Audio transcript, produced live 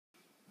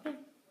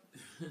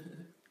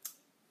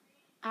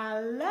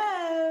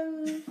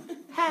Hello.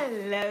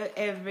 Hello,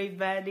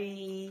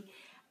 everybody.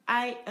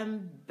 I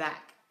am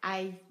back.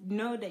 I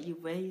know that you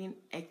weren't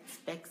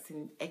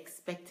expecting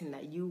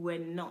that. You were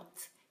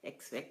not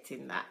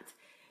expecting that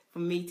for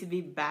me to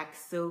be back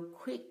so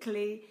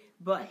quickly.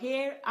 But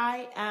here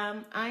I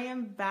am. I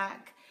am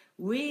back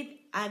with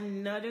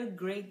another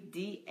great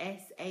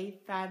DSA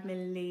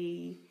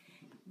family.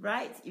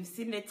 Right? You've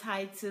seen the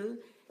title.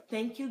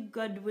 Thank you,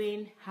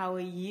 Godwin. How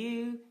are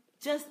you?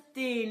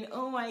 Justin,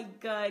 oh my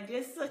God,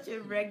 you're such a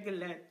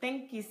regular.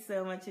 Thank you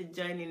so much for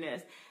joining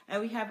us.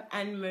 And we have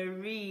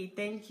Anne-Marie.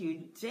 Thank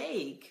you.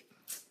 Jake,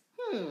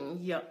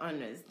 your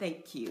honors.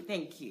 Thank you.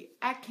 Thank you.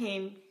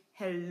 Akin,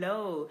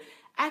 hello.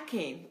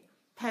 Akin,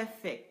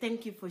 perfect.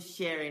 Thank you for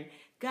sharing.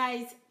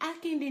 Guys,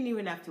 Akin didn't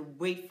even have to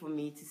wait for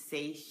me to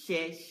say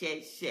share,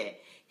 share, share.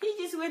 He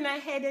just went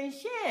ahead and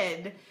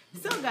shared.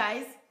 So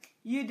guys,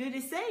 you do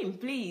the same,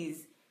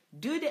 please.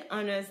 Do the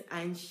honors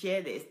and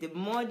share this. The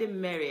more the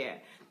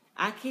merrier.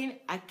 Pastor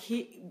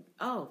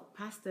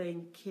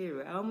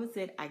Nkiru. I almost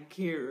said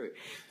Akiru.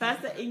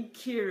 Pastor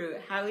Nkiru,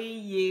 how are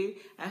you?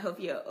 I hope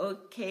you're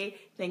okay.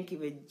 Thank you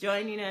for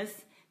joining us.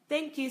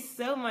 Thank you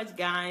so much,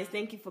 guys.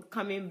 Thank you for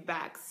coming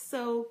back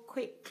so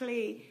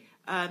quickly.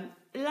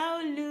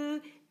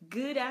 Laulu,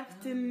 good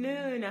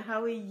afternoon.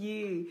 How are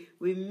you?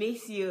 We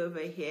miss you over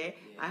here.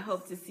 Yes. I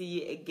hope to see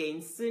you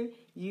again soon,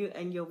 you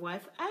and your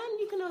wife. And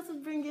you can also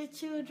bring your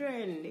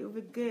children. It will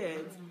be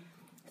good.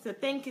 So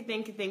thank you,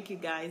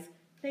 guys.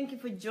 Thank you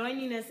for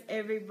joining us,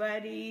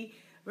 everybody.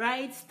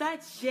 Right?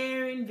 Start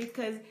sharing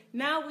because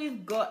now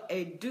we've got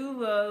a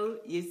duo.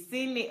 You've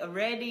seen it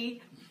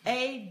already.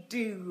 A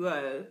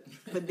duo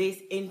for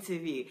this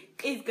interview.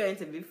 It's going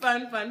to be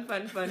fun.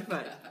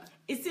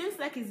 It seems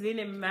like it's been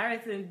a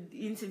marathon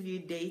interview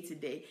day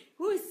today.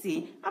 We'll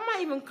see. I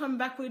might even come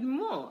back with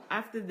more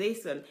after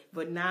this one.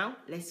 But now,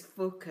 let's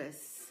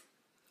focus.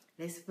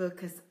 Let's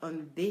focus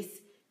on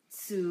this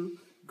two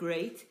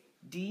great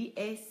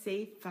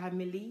DSA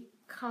family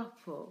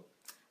couple.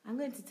 I'm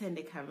going to turn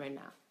the camera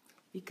now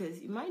because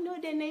you might know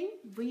their name,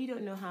 but you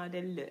don't know how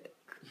they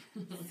look.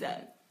 So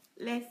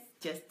let's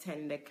just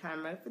turn the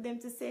camera for them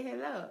to say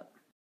hello.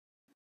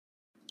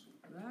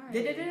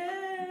 Right.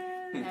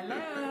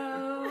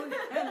 Hello.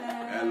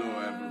 Hello,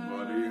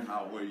 everybody.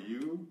 How are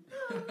you?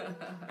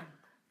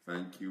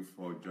 Thank you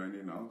for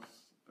joining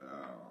us.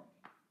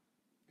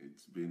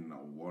 It's been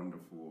a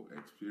wonderful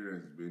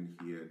experience being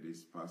here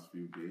these past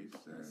few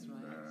days, and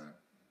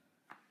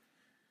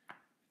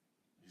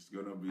it's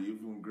gonna be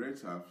even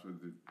greater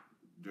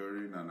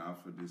during and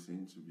after this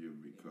interview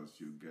because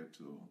you get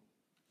to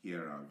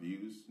hear our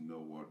views, know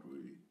what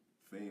we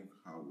think,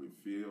 how we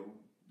feel,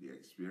 the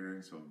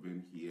experience of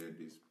being here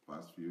these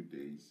past few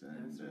days,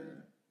 and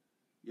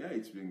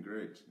it's been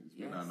great. It's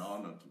been an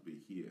honor to be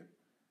here,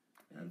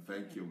 and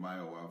thank you,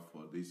 Maiwa,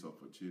 for this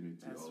opportunity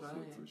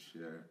to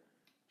share.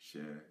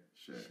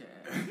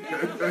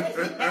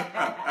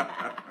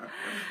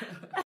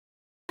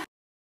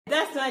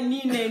 That's my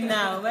new name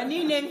now. My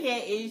new name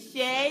here is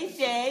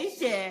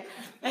share.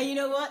 And you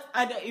know what?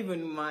 I don't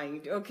even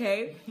mind,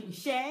 okay?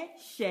 Share.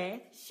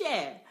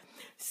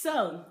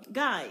 So,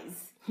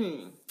 guys,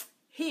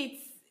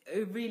 it's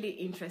really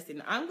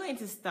interesting. I'm going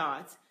to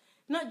start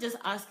not just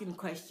asking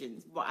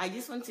questions, but I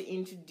just want to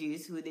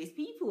introduce who these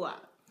people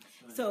are.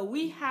 Right. So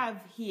we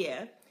have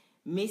here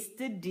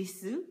Mr.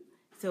 Disu.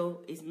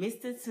 So it's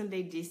Mr.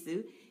 Tunde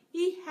Disu.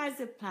 He has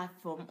a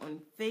platform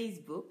on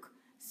Facebook.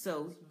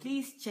 So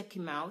please check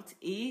him out.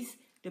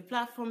 The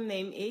platform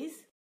name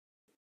is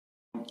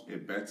A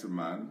Better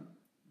Man,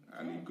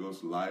 and it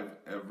goes live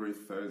every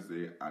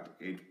Thursday at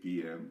 8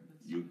 p.m.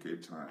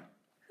 UK time.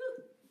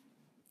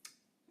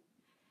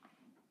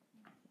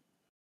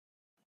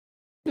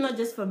 Not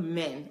just for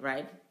men,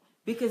 right?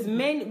 Because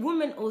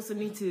women also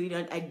need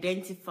to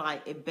identify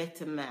a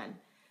better man.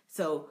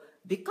 So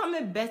become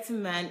a better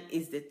man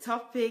is the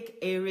topic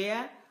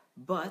area,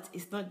 but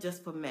it's not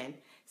just for men.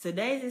 So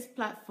there is this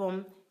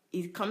platform.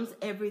 It comes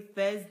every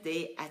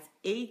Thursday at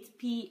 8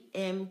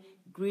 p.m.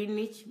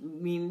 Greenwich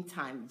Mean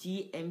Time,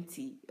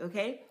 GMT,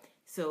 okay?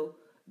 So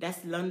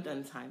that's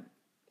London time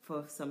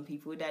for some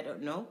people that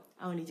don't know.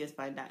 I only just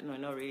find that. No,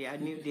 not really. I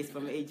knew this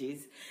from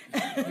ages.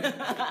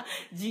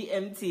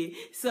 GMT.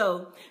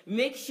 So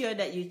make sure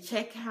that you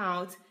check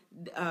out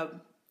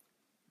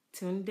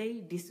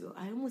Tunde Disu.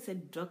 I almost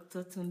said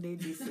Dr. Tunde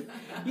Disu.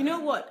 You know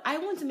what? I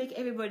want to make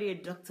everybody a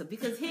doctor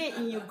because here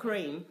in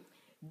Ukraine,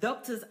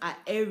 doctors are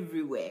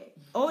everywhere.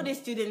 All the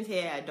students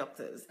here are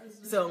doctors.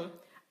 So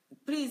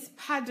please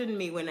pardon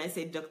me when I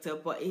say doctor,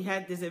 but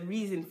there's a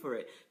reason for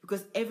it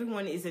because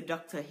everyone is a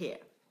doctor here.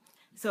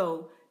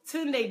 So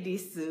Tunde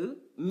Disu,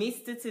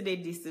 Mr.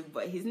 Tunde Disu,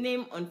 but his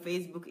name on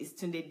Facebook is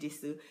Tunde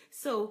Disu.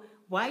 So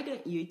why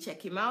don't you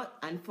check him out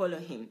and follow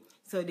him?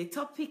 So the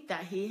topic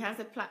that he has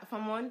a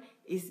platform on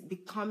is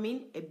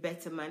becoming a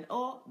better man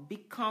or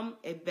become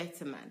a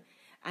better man.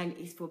 And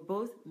it's for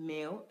both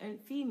male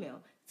and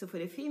female. So for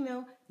the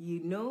female,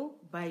 you know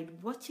by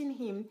watching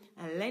him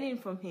and learning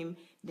from him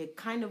the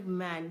kind of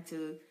man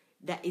to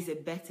that is a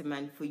better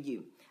man for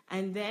you.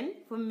 And then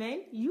for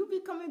men, you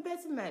become a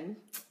better man.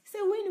 It's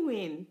a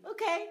win-win.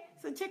 Okay,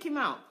 so check him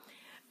out.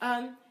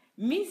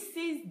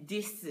 Mrs.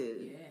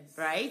 Disu, yes.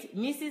 right?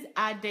 Mrs.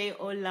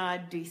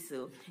 Adeola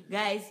Disu.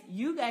 Guys,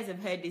 you guys have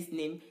heard this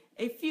name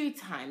a few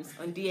times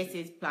on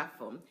DSA's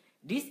platform.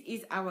 This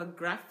is our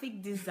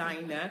graphic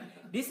designer.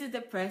 This is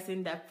the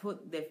person that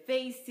put the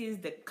faces,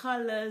 the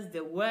colors,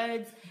 the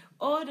words,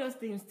 all those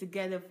things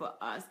together for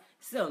us.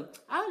 So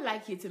I would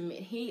like you to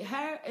meet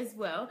her as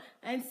well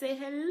and say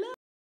hello.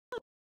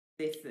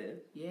 Disu.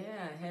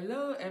 Yeah,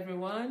 hello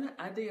everyone.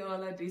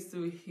 Adeola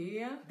Disu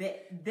here.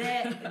 There,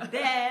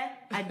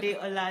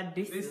 Adeola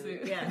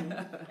Disu.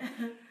 Yeah.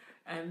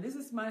 And this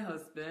is my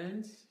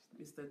husband,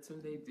 Mr.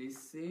 Tunde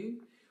Disu.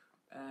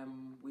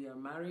 We are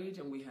married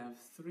and we have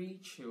 3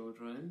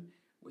 children.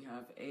 We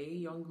have a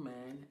young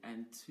man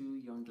and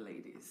 2 young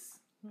ladies.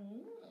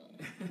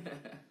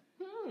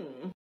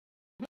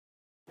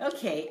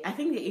 Okay, I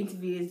think the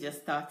interview is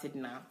just started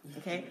now.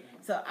 Okay,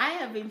 so I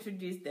have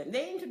introduced them.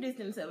 They introduced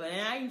themselves,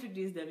 and I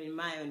introduced them in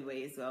my own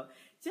way as well.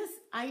 Just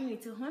I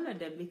need to honor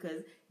them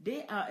because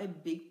they are a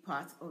big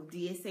part of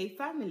DSA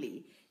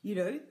family. You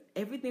know,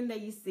 everything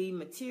that you see,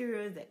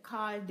 materials, the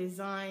card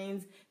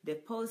designs, the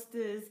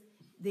posters,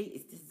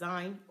 it's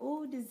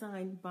all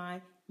designed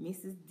by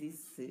Mrs.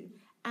 Disu.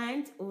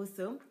 And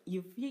also,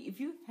 if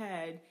you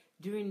heard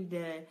during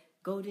the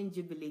Golden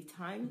Jubilee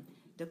time,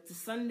 Dr.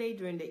 Sunday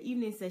during the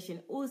evening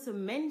session also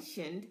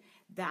mentioned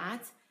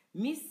that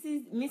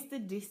Mr.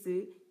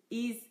 Disu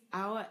is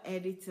our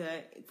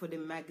editor for the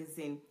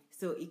magazine.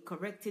 So he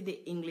corrected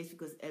the English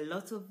because a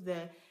lot of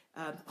the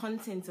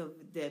content of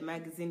the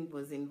magazine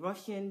was in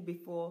Russian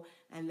before,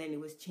 and then it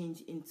was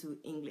changed into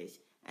English.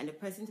 And the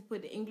person to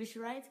put the English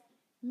right,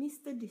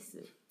 Mr.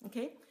 Disu.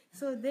 Okay?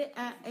 So they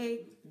are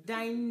a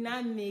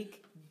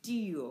dynamic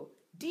duo.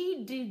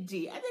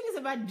 DDD. I think it's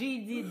about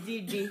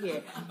DDD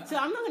here. So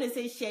I'm not going to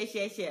say share.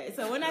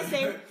 So when I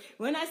say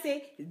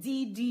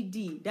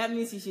DDD, that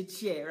means you should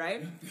share,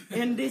 right?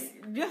 And this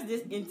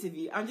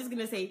interview, I'm just going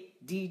to say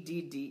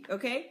DDD.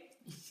 Okay?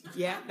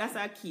 Yeah, that's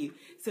our cue.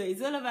 So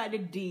it's all about the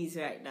D's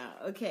right now.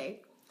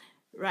 Okay?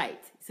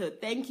 Right. So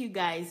thank you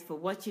guys for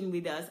watching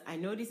with us. I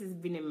know this has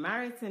been a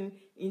marathon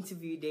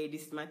interview day.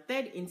 This is my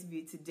 3rd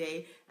interview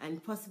today,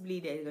 and possibly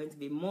there's going to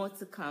be more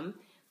to come.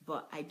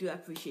 But I do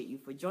appreciate you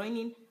for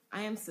joining.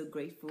 I am so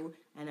grateful,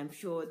 and I'm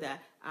sure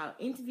that our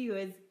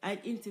interviewers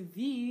and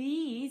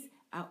interviewees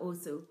are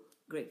also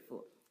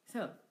grateful.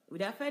 So,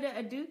 without further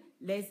ado,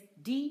 let's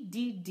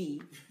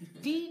DDD.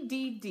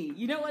 DDD.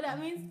 You know what that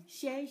means?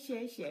 Share.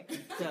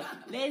 So,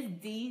 let's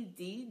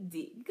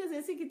DDD. Because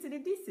we're sticking to the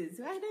distance.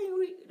 Why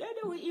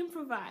don't we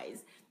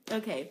improvise?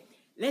 Okay,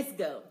 let's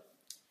go.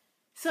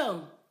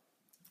 So,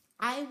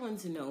 I want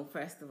to know,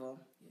 first of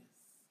all, Yes.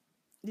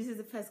 this is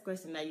the first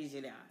question I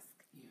usually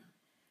ask. Yeah.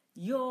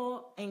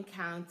 Your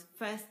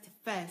first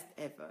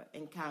ever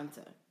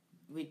encounter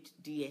with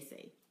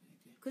DSA,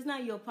 because now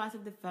you're part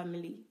of the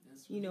family.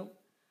 That's right. You know,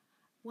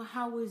 well,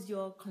 how was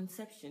your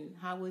conception?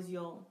 How was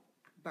your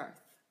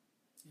birth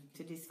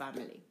to this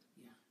family?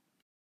 Yeah.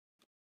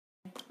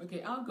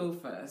 Okay, I'll go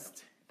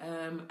first.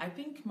 I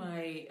think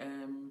my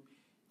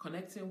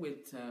connecting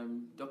with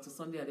Dr.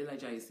 Sunday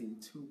Adelaja is in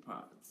 2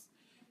 parts.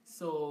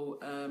 So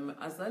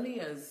as early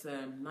as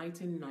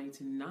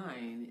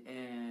 1999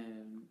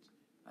 and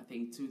I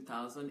think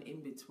 2000,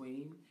 in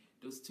between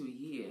those 2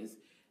 years,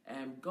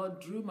 God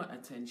drew my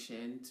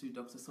attention to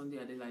Dr. Sunday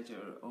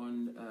Adelaja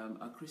on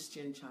a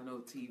Christian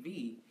channel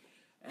TV.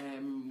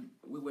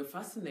 We were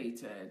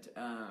fascinated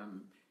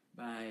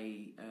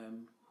by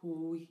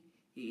who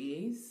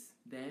he is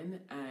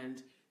then,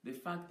 and the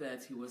fact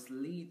that he was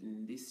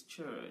leading this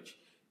church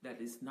that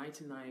is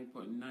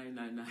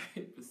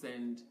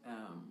 99.999%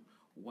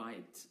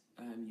 white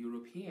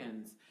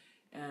Europeans.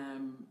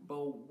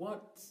 But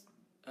what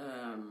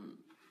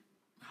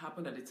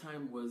happened at the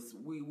time was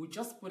we would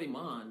just put him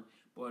on,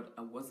 but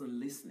I wasn't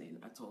listening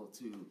at all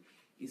to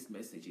his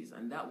messages.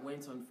 And that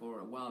went on for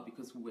a while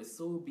because we were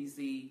so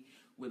busy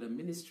with the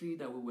ministry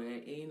that we were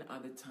in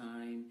at the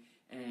time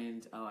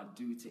and our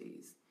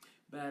duties.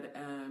 But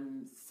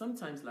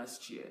sometimes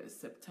last year,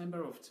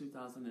 September of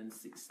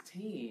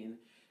 2016,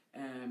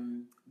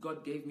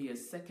 God gave me a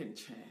second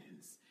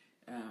chance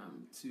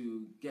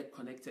to get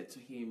connected to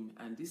him,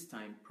 and this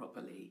time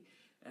properly.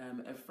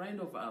 A friend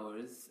of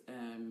ours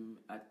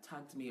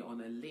tagged me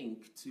on a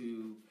link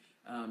to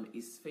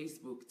his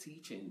Facebook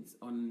teachings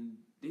on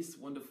this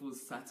wonderful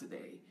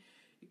Saturday,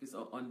 because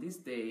on this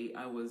day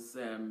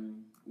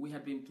we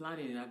had been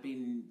planning. I've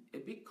been a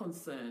bit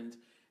concerned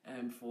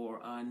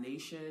for our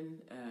nation,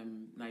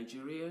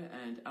 Nigeria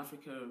and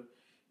Africa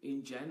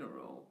in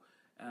general,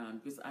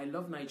 because I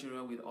love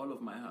Nigeria with all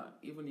of my heart,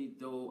 even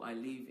though I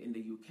live in the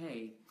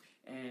UK.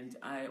 And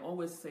I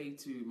always say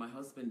to my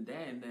husband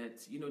then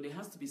that, there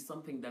has to be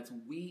something that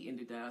we in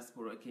the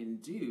diaspora can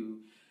do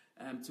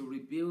to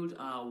rebuild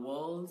our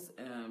walls,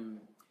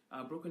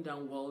 our broken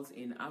down walls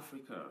in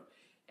Africa.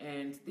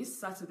 And this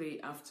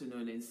Saturday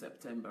afternoon in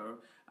September,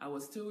 I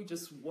was still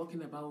just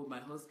walking about with my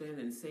husband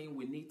and saying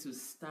we need to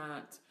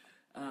start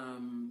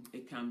a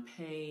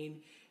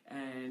campaign,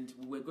 and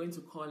we're going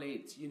to call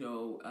it,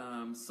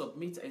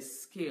 submit a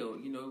skill,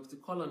 to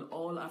call on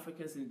all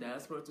Africans in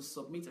diaspora to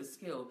submit a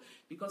skill,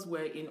 because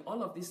we're in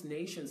all of these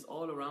nations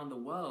all around the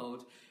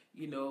world,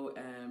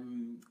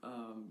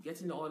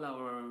 getting all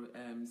our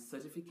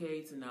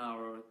certificates and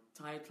our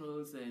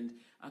titles and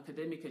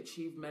academic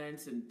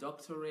achievements and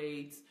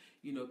doctorates,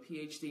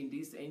 PhD in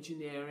this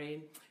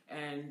engineering,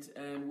 and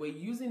we're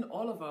using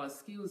all of our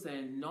skills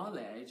and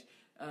knowledge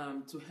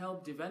to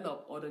help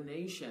develop other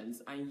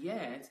nations. And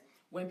yet,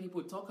 when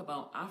people talk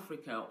about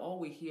Africa, all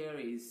we hear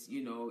is,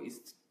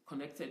 is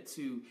connected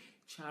to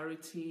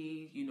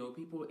charity,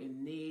 people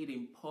in need,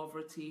 in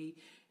poverty.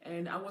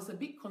 And I was a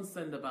bit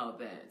concerned about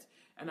that.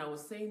 And I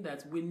was saying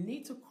that we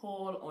need to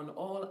call on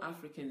all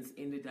Africans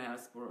in the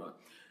diaspora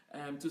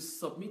to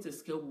submit a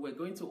skill. We're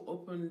going to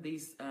open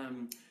this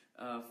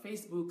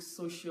Facebook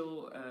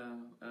social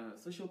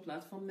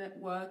platform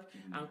network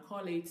and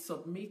call it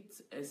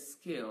Submit a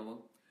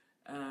Skill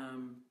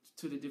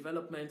to the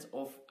Development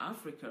of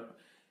Africa.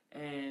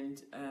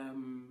 And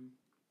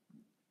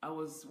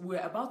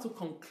we're about to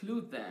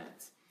conclude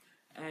that.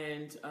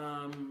 And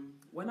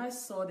when I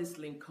saw this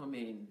link come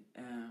in,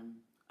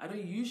 I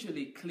don't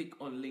usually click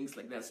on links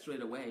like that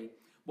straight away,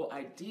 but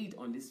I did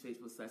on this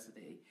fateful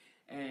Saturday.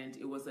 And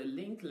it was a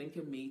link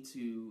linking me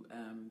to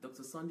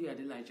Dr.Sunday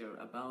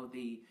Adelaja about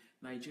the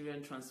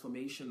Nigerian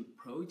Transformation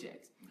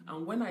Project.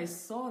 And when I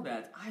saw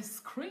that, I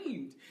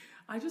screamed.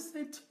 I just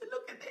said,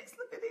 look at this,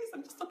 look at this.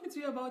 I'm just talking to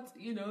you about,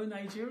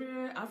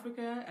 Nigeria,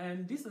 Africa,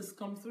 and this has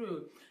come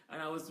through.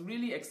 And I was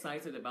really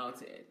excited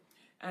about it.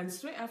 And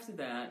straight after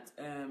that,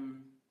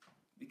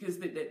 because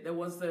there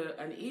was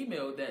an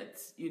email that,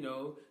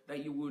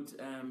 that you would,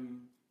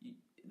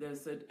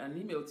 there's an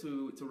email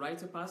to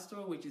write a pastor,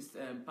 which is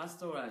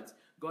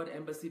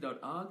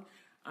pastor@godembassy.org.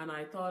 And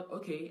I thought,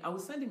 okay, I will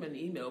send him an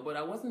email, but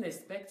I wasn't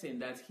expecting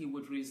that he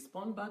would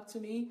respond back to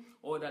me,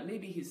 or that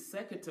maybe his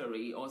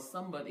secretary or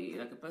somebody,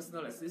 like a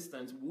personal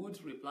assistant,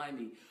 would reply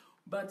me.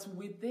 But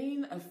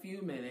within a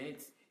few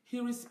minutes, he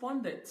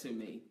responded to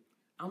me.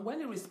 And when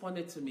he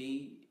responded to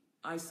me,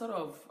 I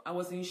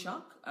was in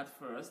shock at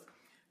first.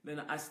 Then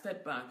I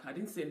stepped back. I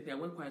didn't say anything. I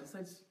went quiet. I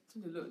said,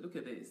 look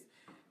at this.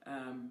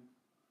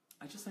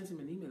 I just sent him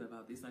an email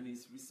about this, and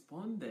he's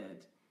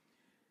responded.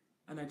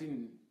 And I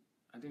didn't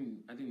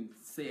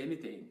say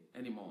anything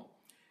anymore.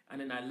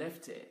 And then I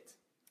left it.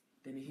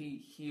 Then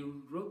he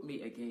wrote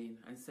me again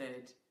and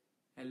said,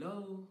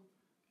 hello,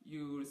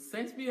 you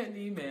sent me an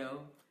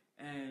email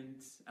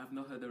and I've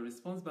not heard a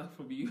response back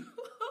from you.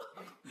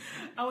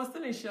 I was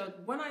still in shock.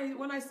 When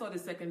I saw the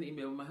second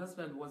email, my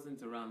husband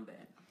wasn't around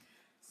then.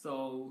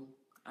 So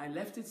I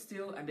left it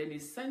still, and then he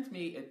sent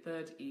me a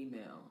third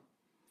email.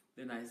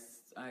 Then I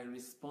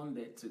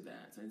responded to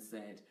that and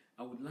said,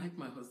 I would like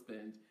my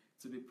husband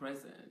to be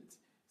present,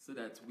 so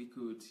that we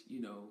could,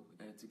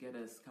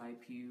 together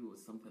Skype you or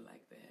something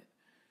like that.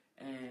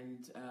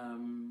 And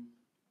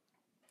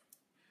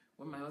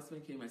when my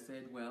husband came, I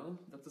said, well,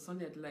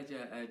 Dr.Sunday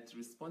Adelaja had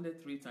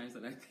responded 3 times,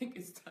 and I think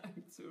it's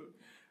time to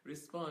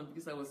respond,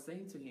 because I was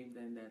saying to him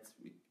then that,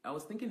 I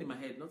was thinking in my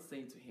head, not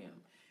saying to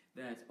him,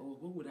 that, oh,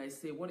 what would I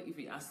say? What if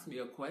he asks me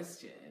a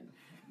question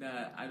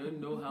that I don't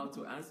know how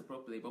to answer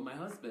properly? But my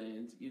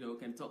husband,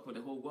 can talk for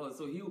the whole world,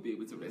 so he'll be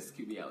able to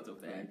rescue me out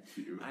of that.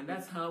 And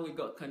that's how we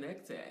got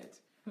connected.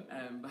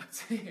 Back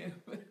to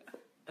him.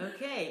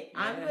 Okay, yeah.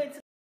 I'm going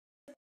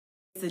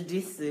to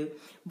Disu,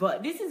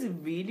 but this is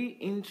really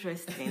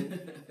interesting.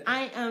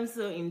 I am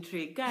so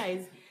intrigued.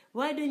 Guys,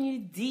 why don't you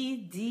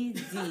D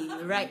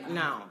right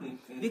now?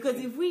 Because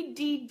if we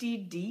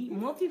D,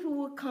 more people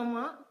will come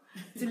up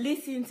to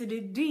listen to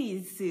the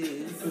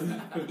Disus,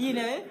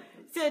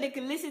 so they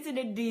can listen to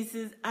the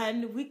Disus,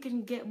 and we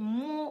can get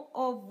more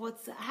of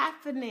what's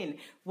happening,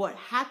 what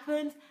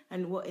happened,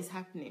 and what is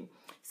happening.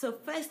 So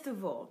first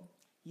of all,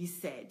 you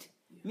said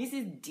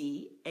Mrs.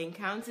 D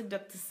encountered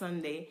Dr.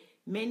 Sunday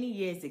many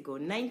years ago,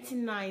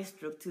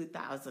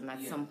 99/2000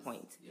 at some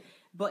point. Yeah.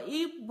 But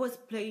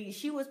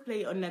she was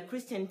playing on a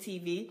Christian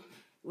TV,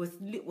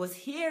 was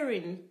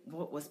hearing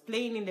what was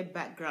playing in the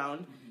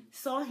background,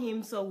 saw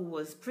who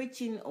was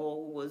preaching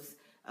or was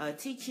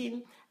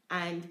teaching,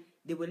 and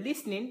they were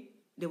listening,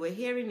 they were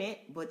hearing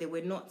it, but they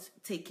were not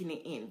taking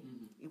it in.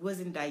 It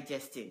wasn't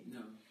digesting.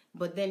 No.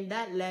 But then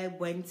that leg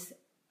went,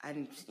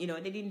 and they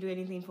didn't do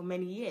anything for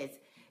many years.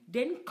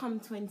 Then come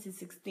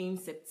 2016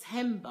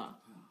 September.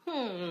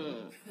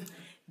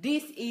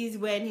 This is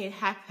when it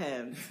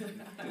happened.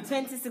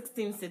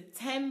 2016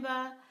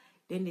 September,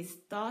 then they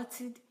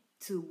started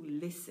to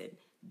listen.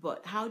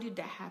 But how did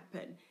that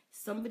happen?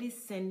 Somebody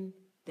sent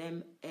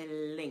them a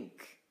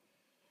link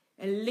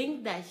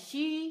that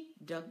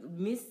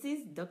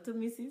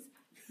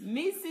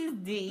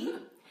Mrs. D,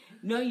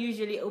 not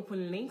usually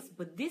open links,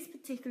 but this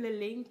particular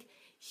link,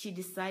 she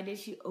decided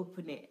she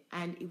opened it,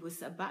 and it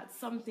was about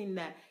something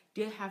that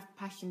they have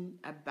passion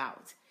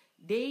about.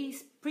 They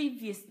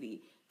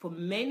previously, for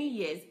many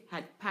years,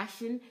 had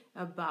passion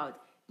about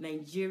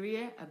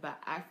Nigeria, about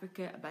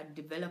Africa, about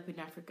developing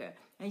Africa.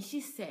 And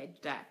she said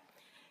that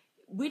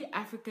with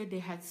Africa, they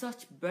had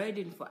such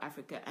burden for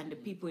Africa and the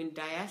people in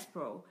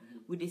diaspora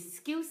with the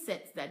skill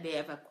sets that they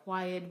have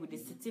acquired, with the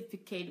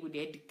certificate, with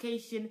the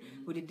education,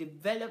 with the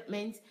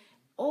development,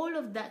 all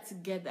of that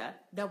together,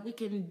 that we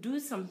can do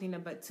something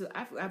about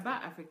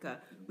Africa.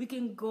 We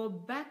can go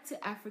back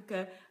to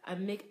Africa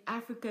and make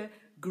Africa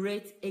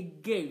great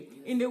again.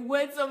 In the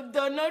words of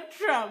Donald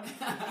Trump.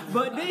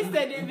 But they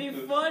said it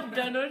before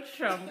Donald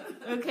Trump,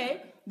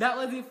 okay? That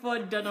was before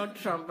Donald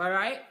Trump, all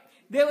right?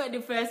 They were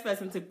the first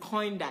person to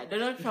coin that.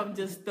 Donald Trump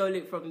just stole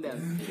it from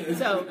them.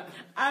 So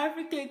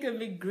Africa can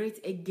be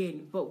great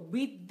again, but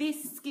with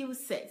this skill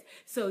set.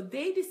 So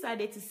they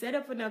decided to set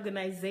up an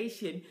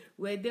organization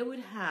where they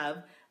would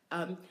have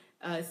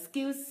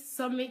skills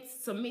submit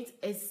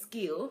a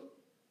skill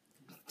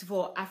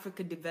for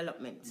Africa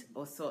development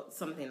or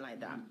something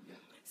like that.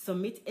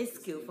 Submit a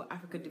skill for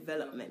Africa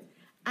development.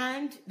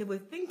 And they were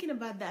thinking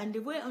about that, and they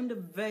were on the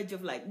verge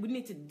of like, we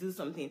need to do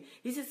something.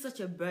 This is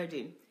such a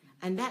burden.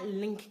 And that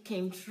link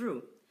came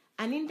through.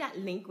 And in that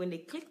link, when they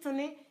clicked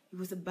on it, it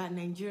was about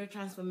Nigeria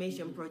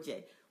Transformation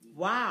Project.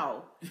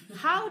 Wow.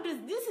 How does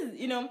this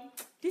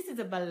is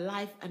about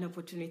life and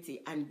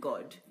opportunity and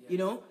God.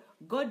 Yes.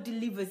 God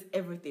delivers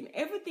everything.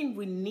 Everything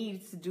we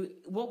need to do,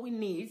 what we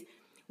need,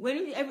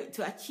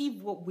 to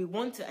achieve what we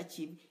want to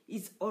achieve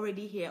is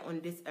already here on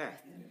this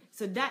earth. Yes.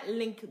 So that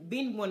link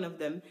being one of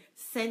them,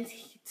 sent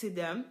to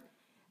them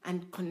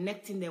and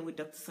connecting them with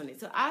Dr. Sunday.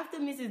 So after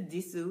Mrs.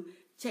 Disu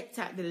checked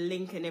out the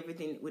link and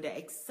everything with her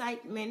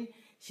excitement,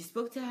 she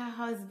spoke to her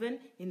husband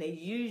in a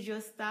usual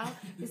style.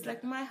 It's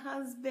like, my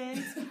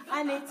husband,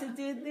 I need to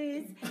do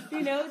this.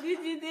 You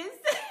do this.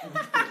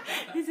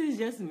 This is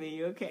just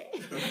me, okay?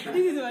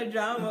 This is my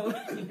drama.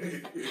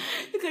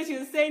 Because she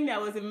was saying that, I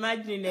was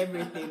imagining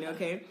everything,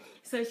 okay?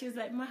 So she was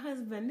like, my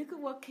husband, look at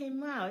what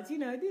came out,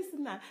 this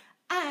and that.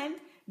 And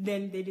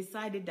then they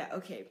decided that,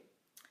 okay,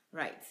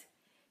 right.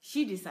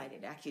 She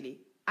decided,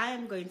 actually, I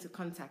am going to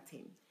contact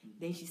him.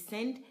 Then she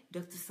sent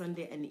Dr.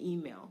 Sunday an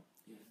email,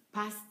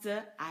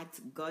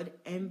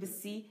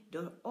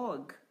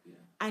 pastor@godembassy.org. Yeah.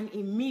 And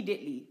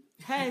immediately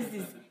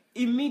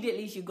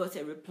she got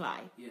a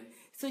reply. Yes.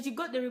 So she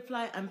got the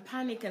reply and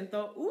panicked and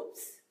thought,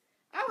 oops,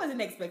 I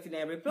wasn't expecting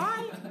a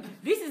reply.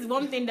 This is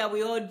one thing that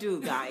we all do,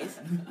 guys.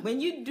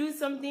 When you do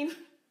something,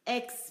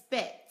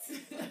 expect.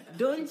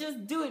 Don't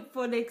just do it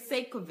for the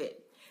sake of it.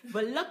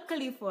 But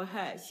luckily for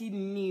her, she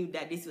knew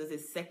that this was a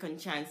second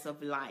chance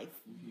of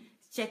life.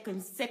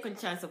 Second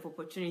chance of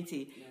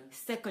opportunity,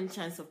 second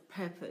chance of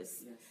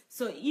purpose. Yes.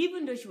 So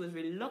even though she was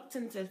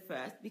reluctant at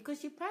first, because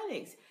she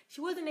panics,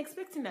 she wasn't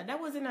expecting that. That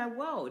wasn't her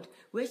world,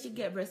 where she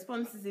get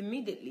responses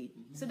immediately.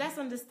 So that's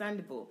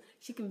understandable.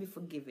 She can be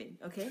forgiven,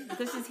 okay?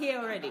 Because she's here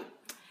already.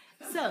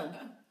 So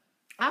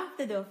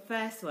after the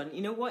first one,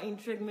 you know what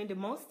intrigued me the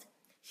most?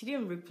 She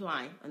didn't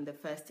reply on the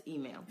first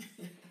email.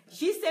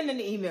 She sent an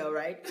email,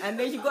 right? And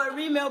then she got an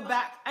email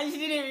back and she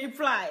didn't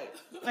reply.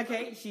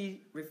 Okay?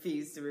 She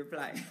refused to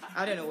reply.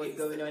 I don't know what's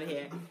going on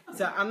here.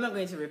 So I'm not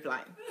going to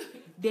reply.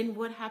 Then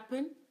what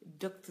happened?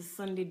 Dr.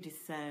 Sunday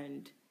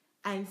discerned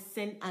and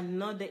sent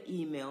another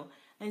email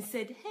and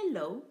said,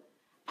 hello.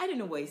 I don't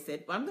know what he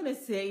said, but I'm going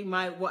to say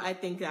what I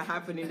think that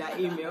happened in that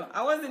email.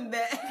 I wasn't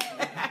there.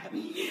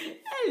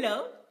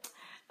 Hello.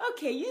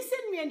 Okay, you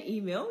sent me an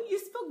email. You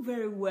spoke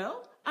very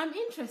well. I'm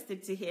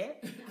interested to hear.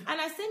 And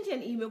I sent you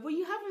an email, but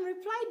you haven't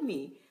replied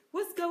me.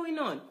 What's going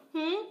on?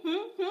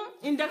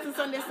 In Dr.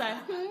 Sunday's side,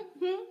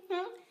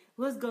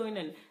 What's going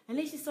on? And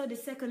then she saw the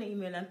second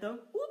email and thought,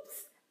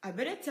 oops, I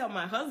better tell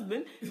my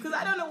husband because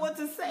I don't know what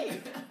to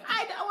say.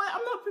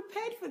 I'm not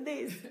prepared for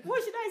this.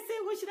 What should I say?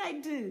 What should I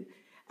do?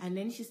 And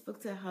then she spoke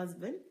to her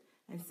husband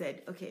and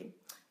said, okay,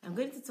 I'm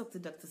going to talk to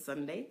Dr.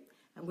 Sunday.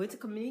 I'm going to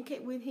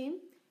communicate with him,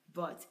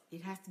 but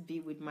it has to be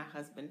with my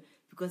husband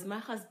because my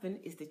husband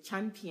is the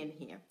champion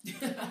here.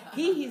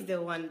 He is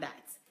the one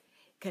that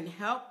can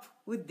help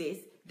with this,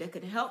 that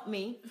can help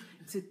me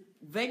to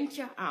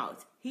venture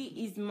out.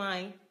 He is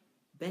my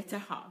better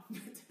half,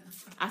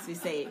 as we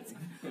say it.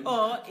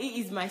 Or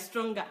he is my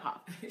stronger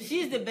half.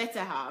 She is the better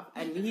half,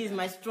 and he is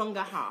my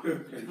stronger half,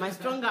 my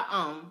stronger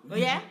arm. Oh,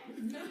 yeah?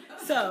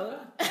 So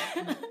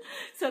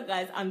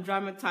guys, I'm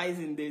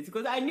dramatizing this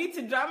because I need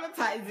to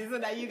dramatize this so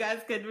that you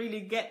guys can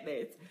really get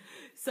this.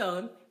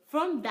 So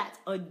from that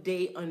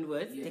day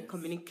onwards, they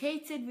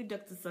communicated with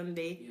Dr.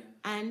 Sunday,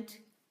 and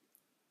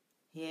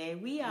here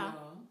we are.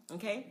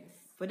 Okay? Yes.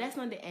 But that's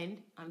not the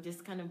end. I'm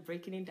just kind of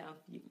breaking it down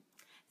for you.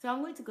 So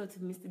I'm going to go to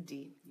Mr.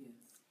 D. Yes.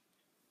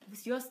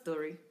 What's your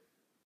story?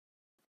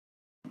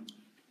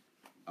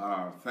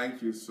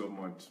 Thank you so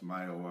much,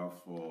 Mayowa,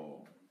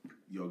 for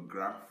your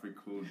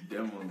graphical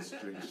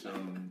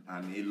demonstration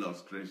and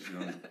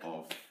illustration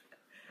of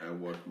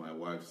what my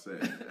wife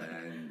said.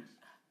 And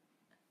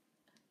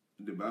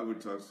the Bible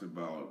talks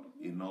about,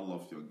 in all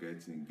of your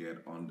getting,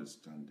 get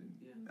understanding.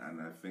 Yeah.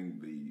 And I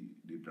think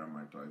the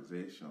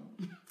dramatization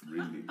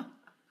really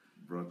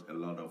brought a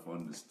lot of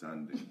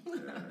understanding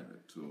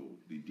to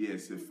the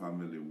DSA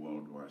family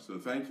worldwide. So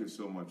thank you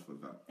so much for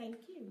that.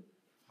 Thank you.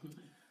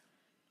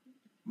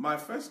 My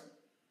first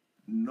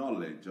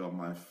knowledge or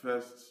my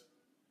first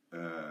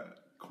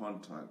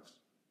contact.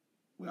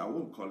 Well, I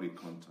won't call it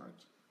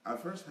contact. I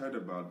first heard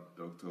about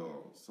Dr.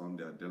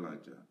 Sunday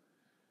Adelaja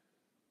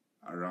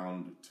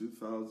around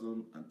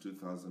 2000 and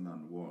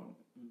 2001.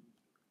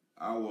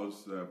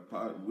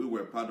 We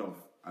were part of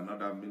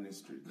another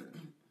ministry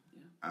then,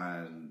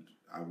 and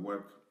I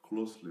worked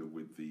closely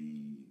with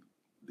the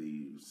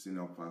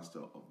senior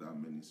pastor of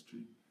that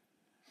ministry.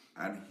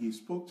 And he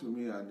spoke to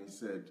me and he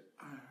said,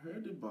 I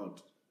heard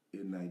about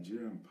a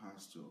Nigerian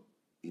pastor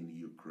in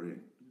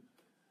Ukraine,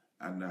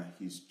 and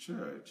his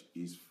church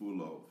is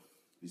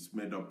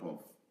made up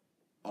of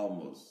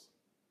almost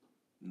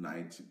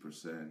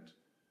 90%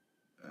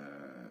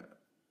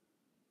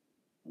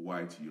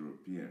 white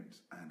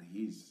Europeans, and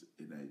he's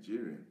a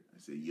Nigerian.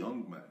 As a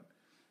young man,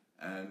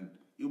 and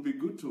it would be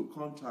good to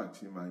contact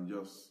him and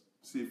just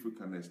see if we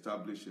can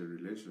establish a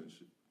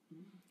relationship.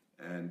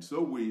 And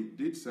so we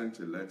did send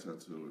a letter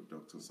to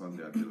Dr.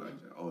 Sunday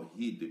Adelaja, or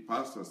the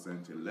pastor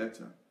sent a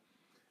letter.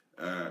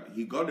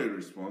 He got a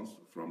response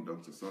from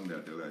Dr. Sunday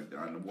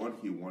Adelaja, and what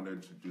he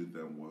wanted to do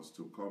then was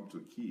to come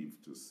to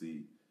Kyiv to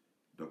see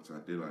Dr.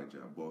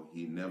 Adelaja, but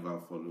he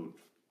never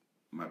followed.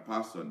 My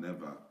pastor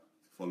never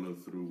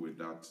followed through with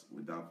that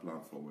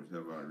plan for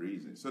whatever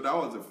reason. So that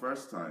was the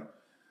first time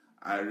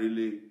I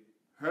really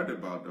heard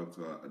about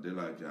Dr.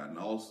 Adelaja, and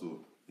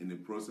also in the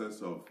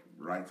process of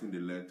writing the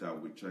letter,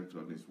 we checked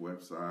on his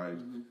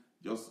website,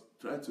 just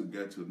tried to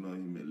get to know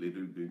him a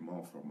little bit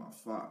more from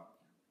afar.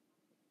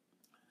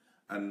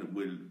 And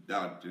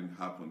that didn't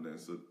happen then,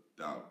 so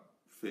that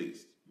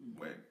phase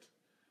went.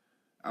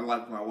 And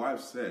like my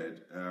wife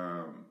said,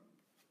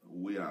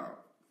 we are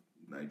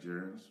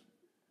Nigerians,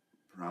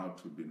 proud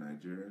to be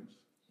Nigerians,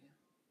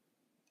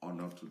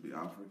 honored to be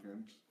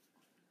Africans.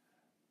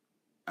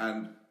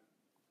 And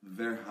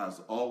there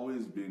has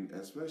always been,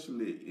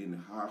 especially in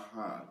her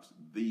heart,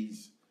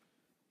 this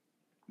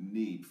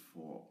need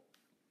for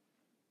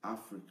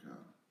Africa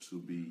to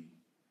be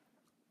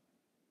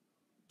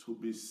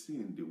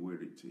seen the way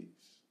it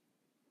is.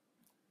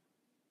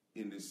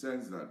 In the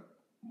sense that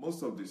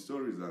most of the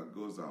stories that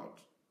goes out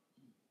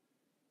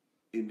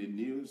in the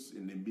news,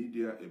 in the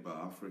media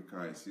about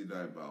Africa, is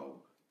either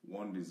about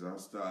one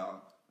disaster,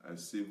 a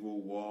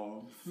civil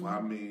war,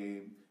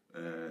 famine,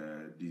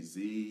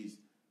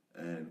 disease,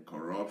 and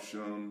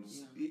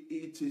corruptions.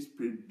 It is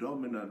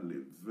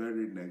predominantly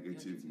very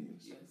negative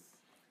news. Yes.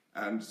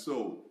 And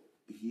so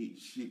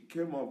she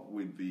came up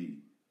with the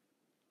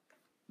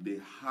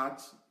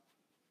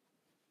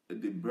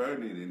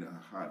burning in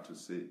her heart to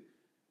say,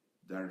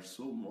 there's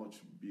so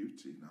much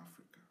beauty in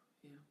Africa.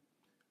 Yeah.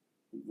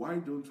 Why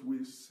don't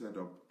we set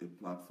up a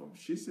platform?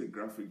 She's a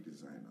graphic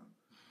designer,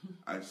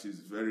 and she's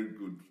very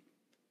good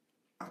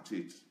at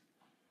it.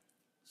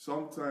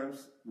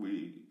 Sometimes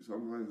in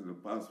the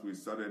past, we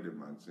started a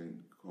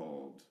magazine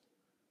called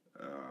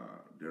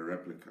The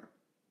Replica.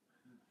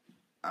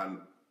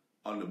 And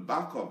on the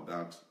back of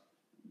that,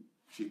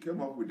 she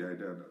came up with the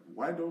idea that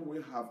why don't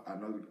we have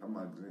another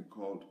magazine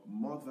called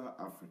Mother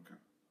Africa?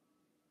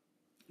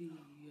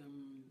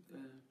 Dreamland.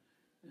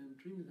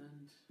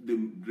 The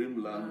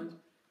Dreamland.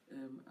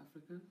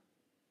 Africa.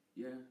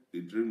 Yeah.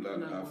 The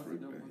Dreamland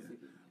Africa.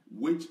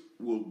 Which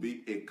will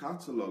be a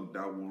catalog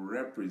that will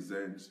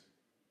represent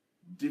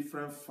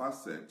different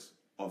facets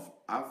of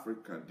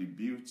Africa, the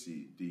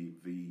beauty,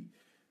 the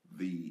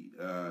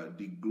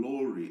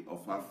glory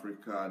of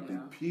Africa, the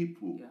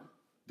people,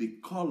 the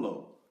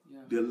color,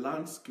 the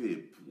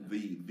landscape,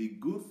 the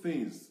good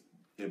things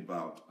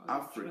about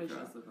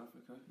Africa,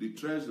 the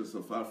treasures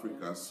of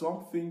Africa,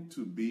 something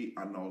to be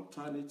an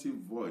alternative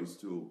voice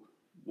to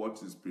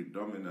what is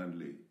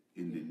predominantly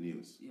in the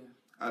news. Yeah.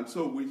 And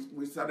so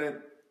we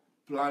started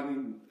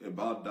planning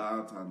about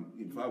that, and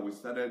in fact we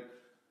started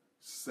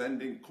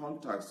sending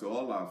contacts to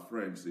all our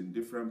friends in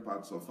different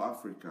parts of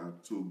Africa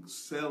to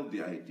sell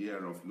the idea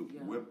of, look,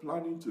 we're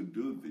planning to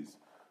do this.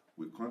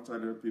 We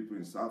contacted people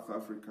in South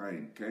Africa,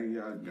 in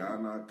Kenya,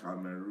 Ghana,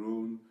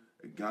 Cameroon,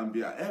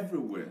 Gambia,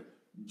 everywhere,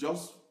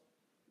 just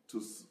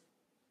to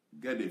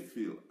get a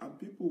feel. And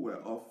people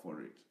were up for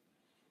it.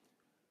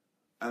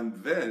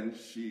 And then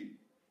she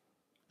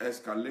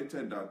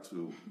escalated that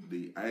to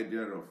the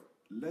idea of,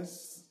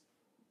 let's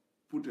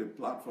put a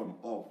platform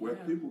up where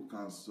people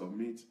can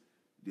submit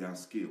their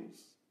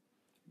skills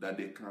that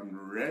they can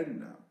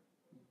render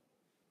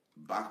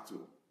back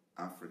to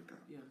Africa.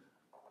 Yeah.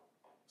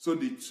 So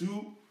the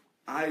two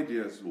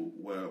ideas we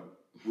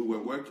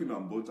were working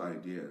on both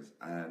ideas,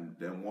 and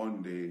then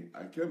one day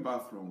I came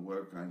back from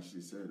work and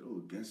she said, "Oh,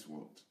 guess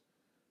what?"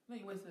 No,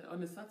 it was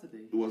on a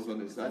Saturday. It was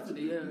on a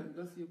Saturday.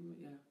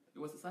 It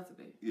was a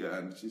Saturday. Yeah,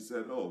 and she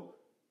said, "Oh,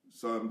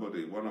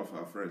 one of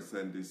our friends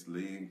sent this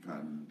link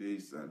and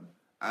this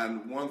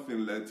and one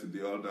thing led to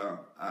the other,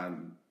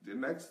 and the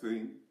next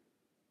thing,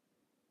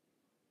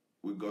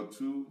 we got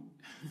 2-3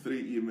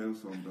 emails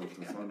from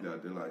Dr. Sunday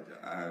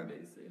Adelaja,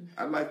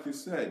 and like you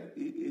said,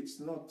 it's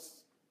not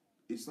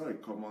a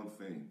common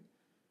thing,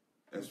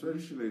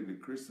 especially in the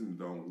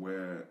Christendom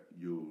where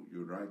you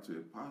write to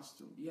a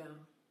pastor. Yeah.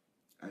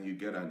 and you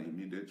get an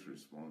immediate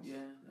response. Yeah,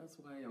 that's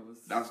why I was.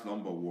 That's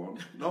number one.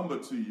 Number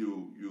two,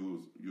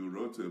 you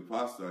wrote to a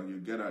pastor and you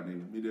get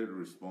an immediate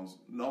response,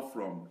 not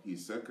from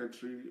his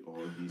secretary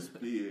or his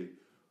PA,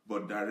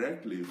 but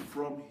directly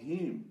from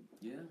him.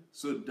 Yeah.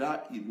 So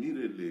that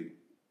immediately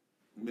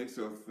makes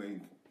you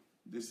think,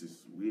 this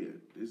is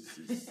weird. This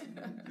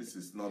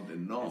is not the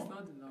norm. It's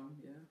not the norm,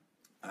 yeah.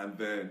 And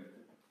then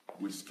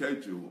we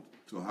scheduled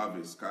to have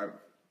a Skype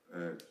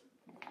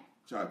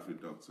chat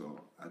with Dr.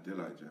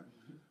 Adelaja,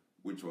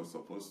 which was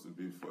supposed to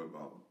be for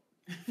about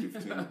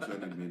 15,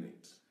 20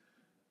 minutes.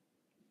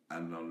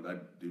 And on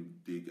that,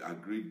 the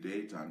agreed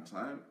date and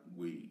time,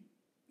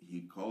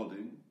 he called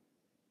in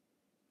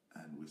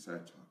and we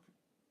started talking.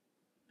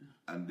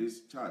 And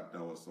this chat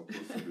that was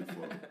supposed to be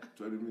for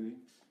 20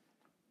 minutes,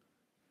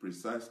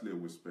 precisely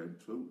we spent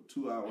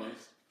 2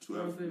 hours,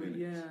 12 minutes.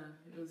 Yeah,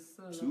 it was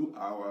so long. 2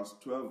 hours,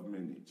 12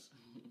 minutes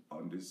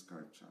on this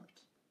Skype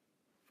chat.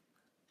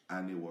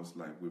 And it was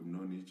like we've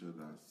known each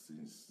other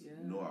since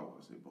Noah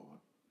was born.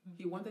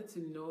 He wanted to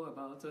know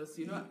about us.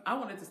 You know, I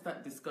wanted to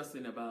start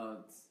discussing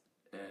about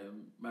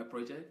my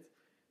project,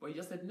 but he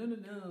just said, no,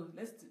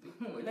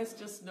 let's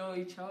just know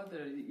each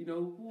other. You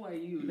know, who are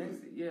you?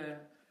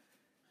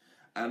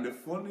 And the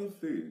funny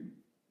thing,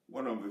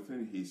 one of the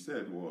things he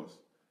said was,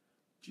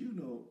 do you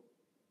know,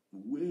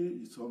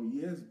 some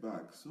years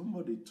back,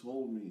 somebody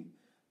told me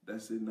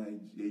there's a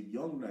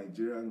young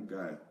Nigerian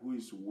guy who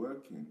is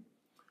working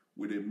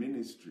with a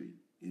ministry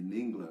in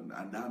England,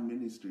 and that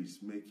ministry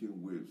is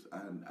making waves.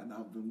 And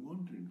I've been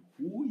wondering,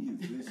 who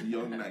is this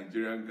young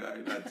Nigerian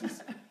guy that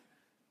is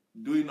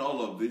doing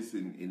all of this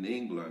in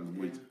England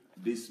with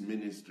this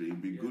ministry?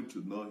 It'd be good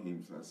to know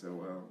him. So I said,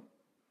 well,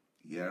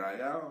 here I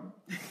am.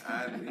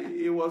 And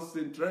it was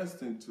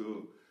interesting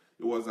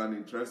it was an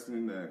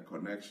interesting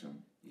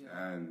connection.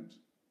 Yeah. And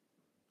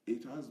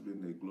it has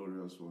been a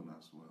glorious one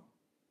as well.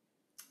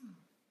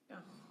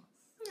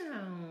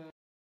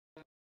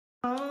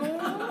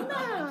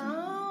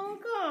 Oh,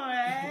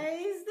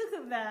 guys, look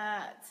at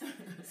that.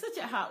 Such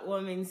a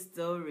heartwarming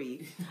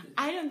story.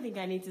 I don't think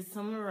I need to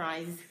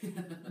summarize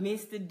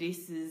Mr.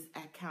 Disu's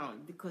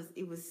account because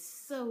it was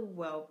so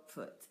well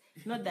put.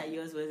 Not that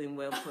yours wasn't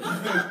well put.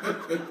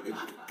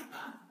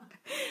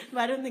 But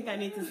I don't think I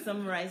need to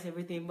summarize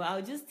everything, but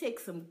I'll just take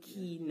some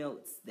key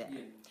notes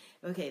there.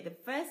 Okay, the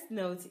first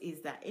note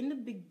is that in the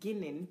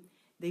beginning,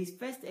 his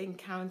first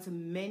encounter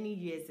many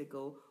years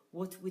ago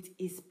was with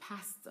his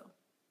pastor,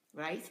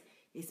 right?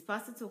 His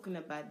pastor talking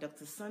about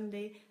Dr.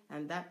 Sunday,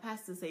 and that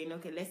pastor saying,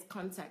 okay, let's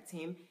contact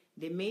him.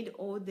 They made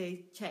all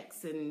the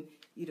checks and,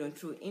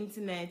 through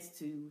internet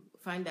to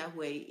find out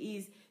where he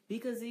is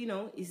because,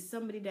 he's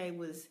somebody that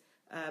was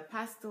a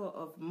pastor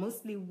of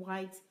mostly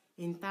white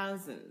in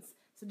thousands.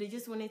 So they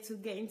just wanted to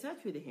get in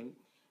touch with him.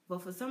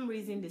 But for some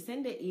reason, they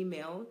sent the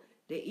email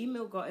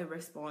got a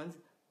response,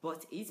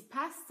 but his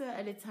pastor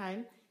at the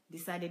time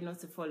decided not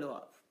to follow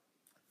up.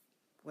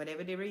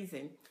 Whatever the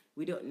reason,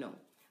 we don't know.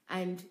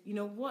 And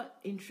what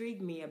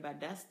intrigued me about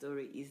that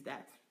story is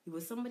that it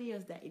was somebody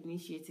else that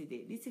initiated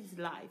it. This is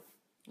life,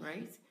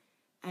 right?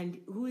 And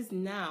who is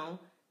now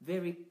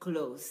very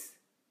close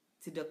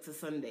to Dr.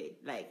 Sunday.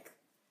 Like,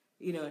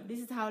 this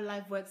is how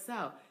life works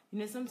out.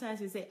 Sometimes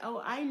we say,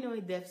 oh, I know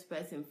a deaf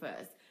person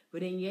first,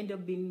 but then you end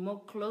up being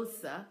more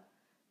closer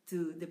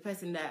to the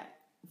person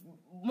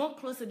more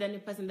closer than the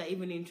person that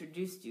even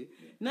introduced you.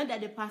 Yeah. Not that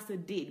the pastor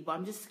did, but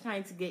I'm just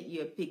trying to get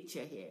you a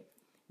picture here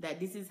that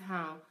this is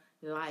how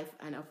life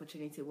and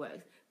opportunity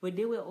works. But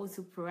they were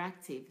also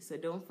proactive, so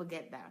don't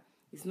forget that.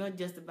 It's not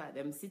just about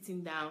them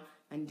sitting down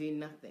and doing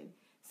nothing.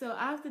 So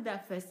after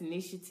that first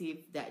initiative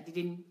that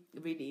didn't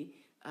really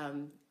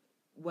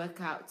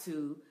work out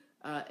to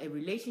a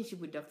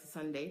relationship with Dr.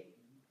 Sunday,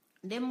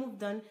 they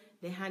moved on.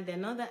 They had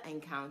another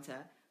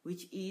encounter,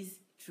 which is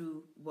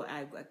through what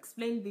I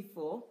explained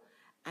before,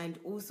 and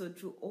also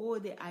through all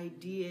the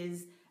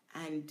ideas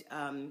and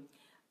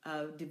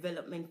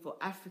development for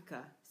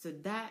Africa. So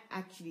that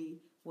actually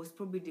was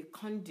probably the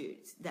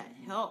conduit that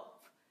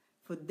helped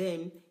for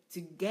them to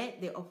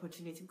get the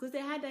opportunity, because they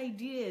had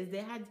ideas,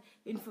 they had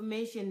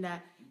information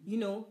that,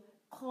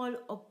 call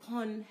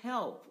upon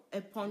help,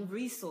 upon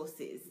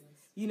resources,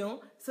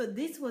 So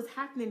this was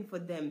happening for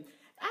them.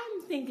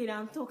 I'm thinking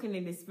I'm talking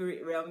in the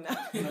spirit realm now.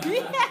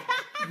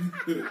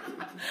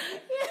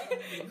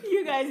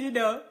 You guys,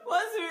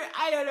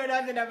 I don't know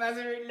nothing about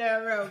spirit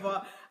realm,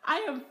 but I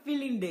am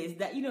feeling this,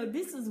 that,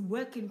 this is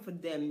working for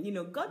them.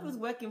 God was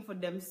working for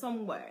them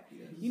somewhere,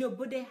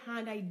 but they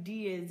had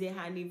ideas, they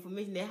had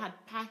information, they had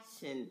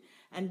passion,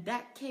 and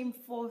that came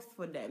forth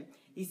for them.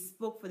 He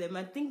spoke for them.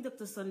 I think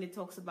Dr. Sunday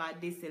talks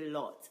about this a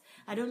lot.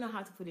 I don't know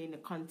how to put it in the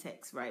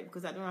context, right?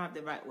 Because I don't have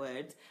the right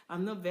words.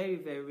 I'm not very,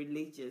 very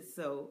religious,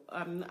 so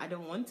I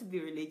don't want to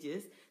be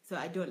religious, so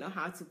I don't know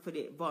how to put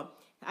it. But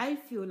I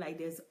feel like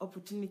there's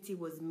opportunity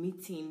was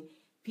meeting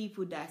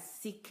people that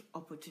seek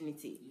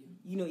opportunity.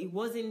 It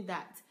wasn't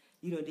that,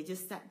 they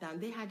just sat down.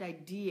 They had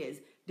ideas.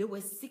 they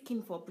were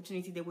seeking for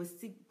opportunity. They were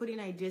putting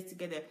ideas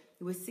together.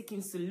 They were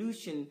seeking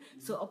solution.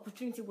 So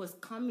opportunity was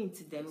coming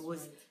to them. It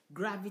was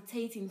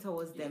gravitating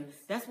towards them.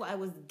 That's what I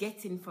was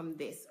getting from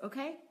this.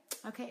 Okay,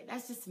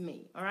 that's just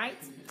me. All right,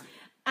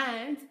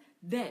 and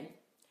then.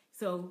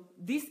 So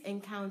this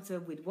encounter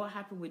with what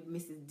happened with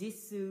Mrs.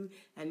 Disu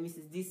and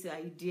Mrs. Disu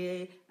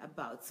idea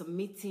about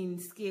submitting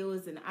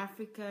skills in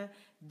Africa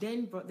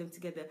then brought them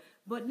together.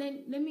 But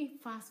then let me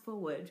fast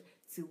forward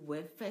to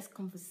our first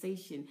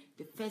conversation,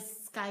 the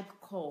first Skype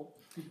call.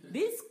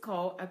 This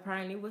call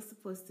apparently was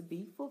supposed to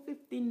be for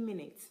 15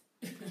 minutes.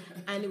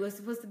 And it was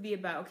supposed to be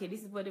about, okay,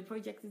 this is what the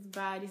project is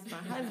about, this is my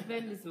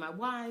husband, this is my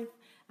wife,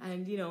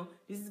 and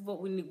this is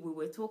what we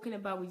were talking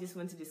about, we just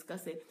want to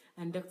discuss it.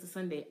 And Dr.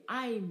 Sunday,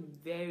 I'm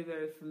very,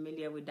 very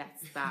familiar with that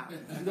style,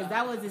 because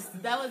that was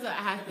what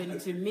happened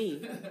to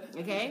me,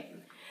 okay?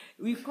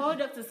 We call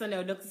Dr. Sunday,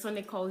 or Dr.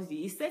 Sunday calls you,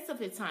 he sets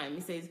up a time,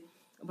 he says,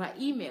 by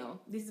email,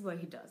 this is what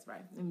he does,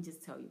 right? Let me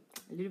just tell you,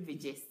 a little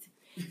bit gist.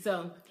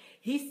 So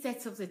he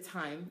sets up the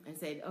time and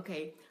said,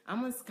 okay,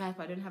 I'm on Skype,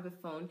 I don't have a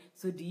phone,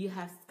 so do you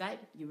have Skype?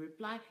 You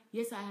reply,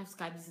 yes, I have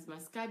Skype, this is my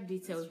Skype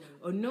details.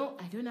 Right. Or no,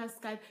 I don't have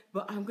Skype,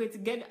 but I'm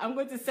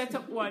going to set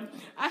up one.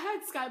 I had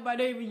Skype, but I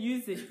don't even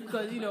use it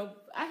because,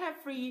 I have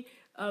free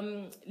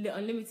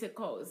unlimited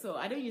calls, so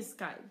I don't use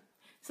Skype.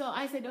 So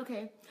I said,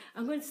 okay,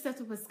 I'm going to set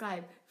up a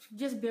Skype.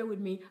 Just bear with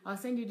me. I'll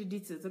send you the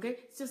details, okay?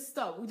 Just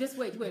stop. Just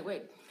wait.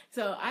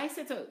 So I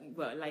set up,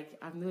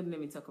 I'm not let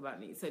me talk about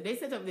me. So they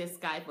set up their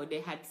Skype, or they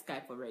had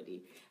Skype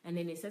already. And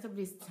then they set up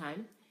this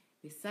time.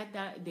 They sat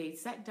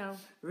down,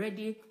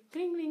 ready,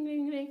 cling, cling,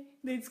 cling, cling.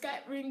 The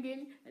Skype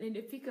ringing, and then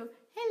they pick up,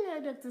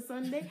 hello, Dr.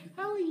 Sunday,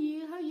 how are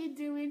you? How you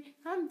doing?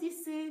 I'm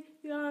Disu,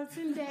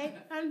 Tunde,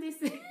 I'm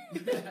Disu.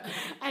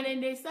 And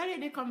then they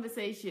started the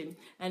conversation,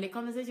 and the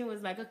conversation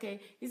was like, okay,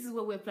 this is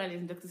what we're planning.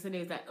 And Dr. Sunday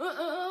was like,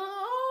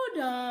 hold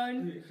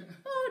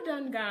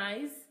on,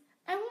 guys.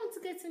 I want to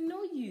get to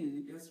know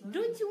you. Right.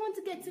 Don't you want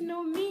to get to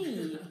know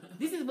me?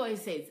 This is what it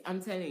says. I'm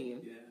telling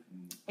you.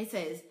 Yeah. It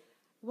says,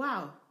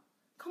 wow,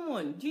 come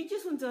on. Do you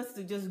just want us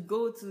to just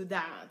go to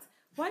that?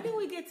 Why don't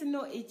we get to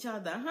know each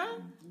other, huh?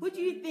 What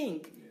do you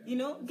think?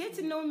 Yeah. Get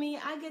to know me.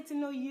 I get to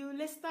know you.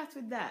 Let's start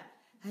with that.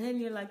 And then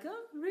you're like,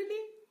 oh,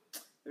 really?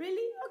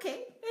 Really?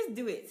 Okay, let's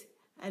do it.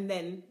 And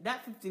then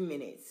that 15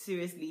 minutes,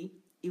 seriously,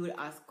 he would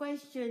ask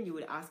questions, you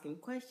would ask him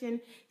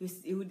questions.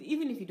 He would,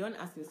 even if you don't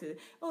ask him, say,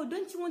 oh,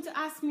 don't you want to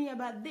ask me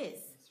about this?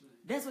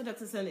 That's what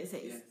Dr. Sunday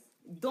says. Yes.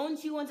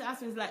 Don't you want to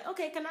ask me? It's like,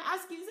 okay, can I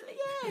ask you? He's like,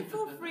 yeah,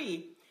 feel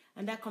free.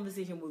 And that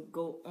conversation would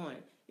go on.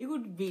 It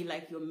would be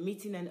like you're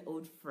meeting an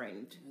old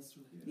friend. That's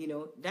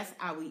right. That's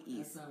how it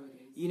is. That's how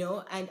it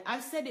is. And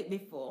I've said it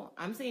before.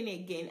 I'm saying it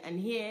again. And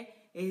here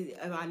is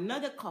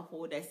another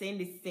couple that's saying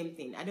the same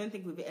thing. I don't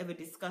think we've ever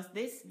discussed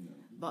this,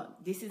 but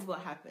this is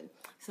what happened.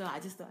 So I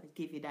just thought I'd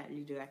give you that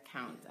little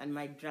account and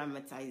my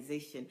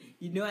dramatization.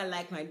 I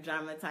like my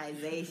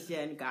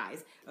dramatization,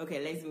 guys.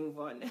 Okay, let's move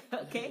on.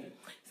 Okay,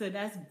 so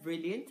that's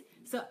brilliant.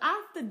 So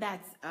after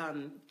that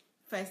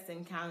first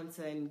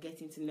encounter and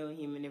getting to know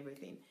him and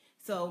everything,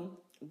 so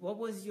what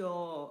was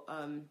your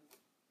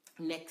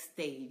next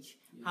stage?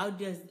 How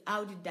did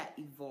that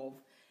evolve?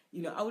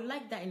 I would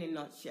like that in a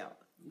nutshell,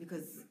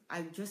 because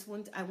I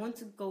want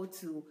to go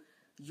to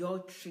your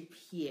trip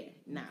here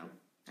now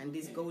and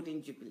this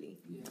Golden Jubilee.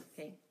 Yes.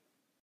 Okay.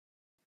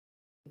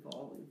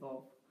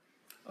 Evolve.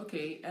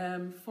 Okay.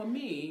 For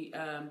me,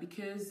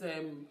 because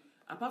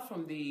apart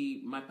from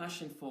my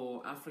passion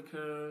for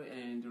Africa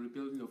and the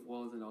rebuilding of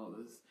walls and all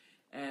this,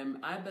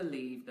 I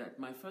believe that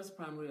my first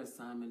primary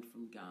assignment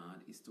from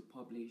God is to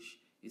publish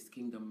His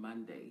Kingdom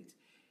Mandate,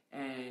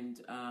 and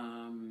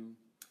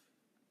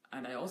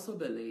I also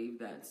believe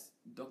that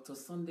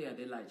Dr.Sunday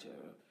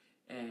Adelaja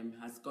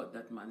has got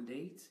that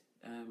mandate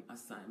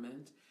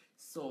assignment.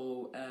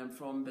 So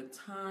from the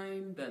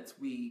time that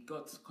we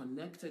got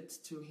connected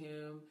to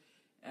him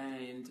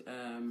and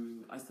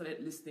I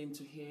started listening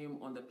to him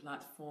on the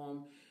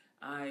platform,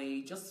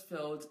 I just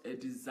felt a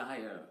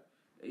desire.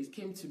 It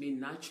came to me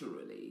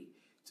naturally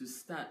to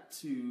start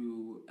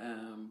to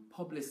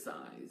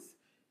publicize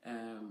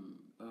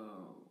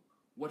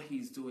what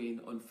he's doing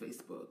on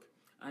Facebook.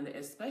 And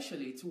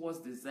especially towards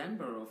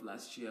December of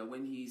last year,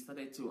 when he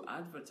started to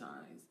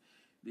advertise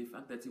the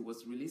fact that he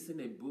was releasing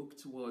a book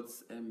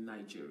towards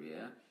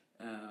Nigeria,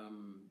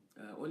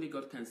 Only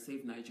God Can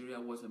Save Nigeria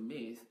was a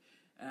myth.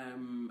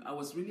 I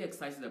was really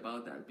excited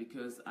about that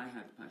because I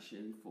had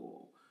passion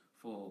for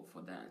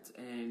that.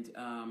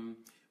 And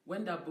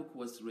when that book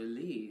was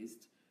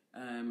released,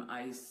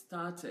 I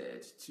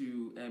started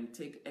to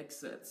take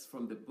excerpts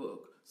from the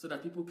book so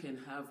that people can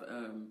have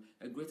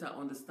a greater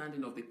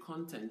understanding of the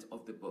content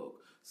of the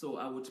book. So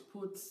I would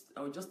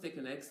just take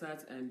an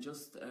excerpt and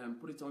just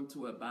put it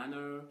onto a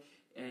banner,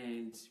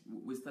 and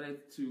we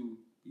started to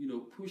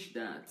push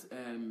that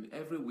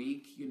every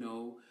week.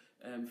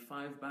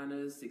 5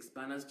 banners, 6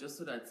 banners, just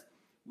so that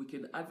we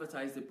can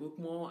advertise the book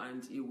more,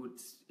 and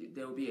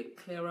there will be a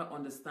clearer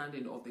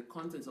understanding of the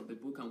contents of the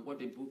book and what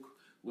the book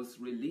was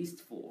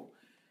released for.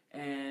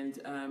 And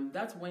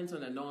that went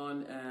on and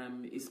on.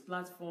 His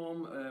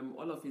platform,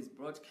 all of his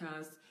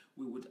broadcasts,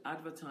 we would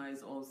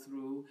advertise all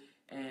through.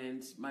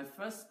 And my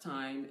first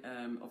time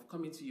of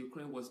coming to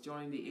Ukraine was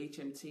during the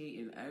HMT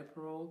in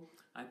April.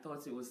 I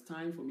thought it was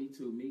time for me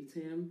to meet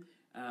him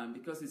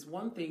because it's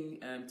one thing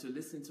to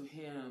listen to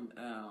him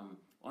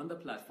on the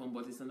platform,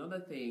 but it's another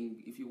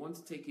thing if you want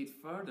to take it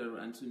further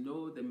and to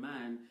know the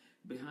man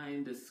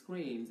behind the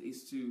screens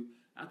is to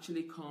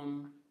actually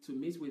come to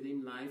meet with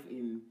him live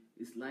in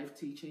his live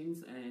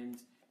teachings.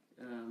 And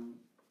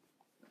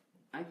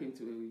I came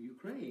to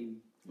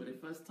Ukraine for the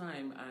first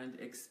time and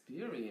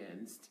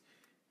experienced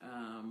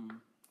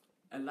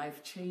a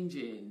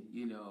life-changing,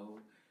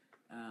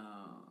 a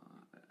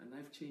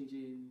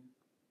life-changing,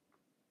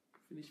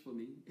 finish for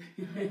me.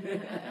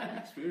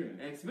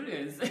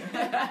 Experience.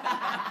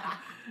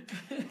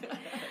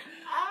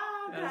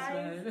 Oh, That's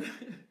guys. right.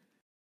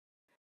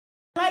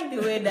 I like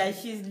the way that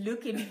she's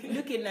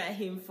looking at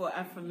him for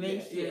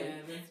affirmation.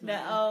 Yeah, that's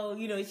that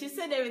right. she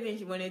said everything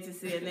she wanted to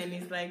say, and then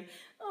it's like,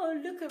 oh,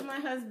 look at my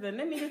husband.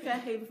 Let me look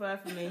at him for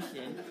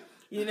affirmation.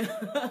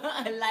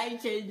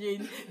 Life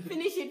changing.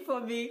 Finish it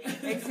for me.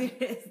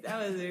 Experience. That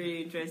was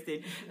really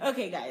interesting.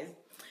 Okay, guys.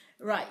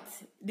 Right.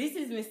 This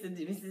is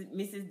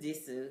Mrs.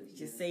 Disu.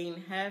 She's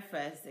saying her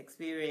first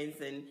experience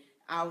and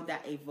how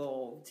that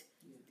evolved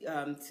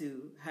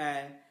to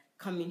her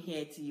coming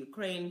here to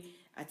Ukraine,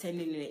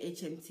 attending the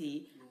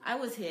HMT. I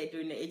was here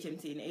during the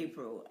HMT in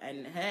April,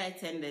 and her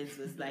attendance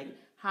was like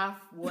half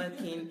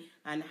working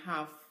and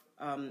half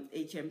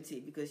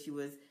HMT because she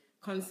was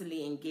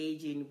constantly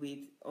engaging with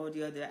all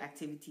the other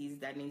activities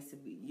that needs to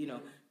be,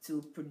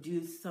 to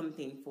produce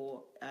something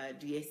for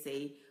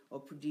DSA or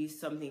produce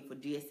something for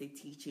DSA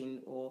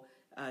teaching or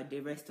the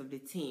rest of the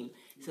team.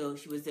 So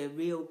she was a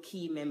real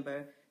key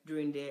member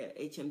during the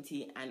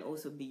HMT and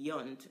also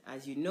beyond.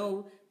 As you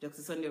know,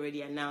 Dr. Sunday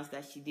already announced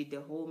that she did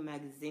the whole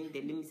magazine,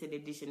 the limited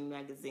edition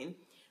magazine,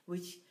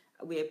 which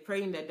we're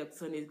praying that Dr.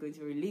 Sunday is going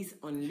to release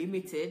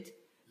unlimited,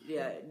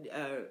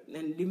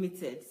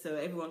 so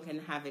everyone can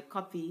have a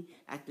copy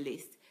at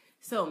least.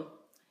 So,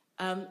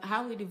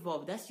 how it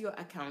evolved, that's your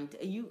account.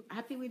 Are you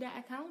happy with that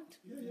account?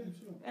 Yeah,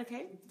 sure.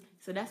 Okay.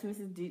 So that's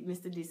Mr.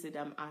 Disu that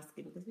I'm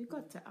asking, because we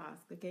got to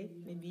ask, okay?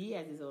 Maybe he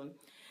has his own.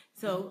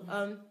 So,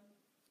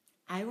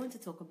 I want to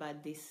talk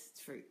about this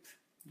trip.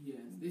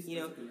 Yes, this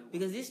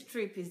because this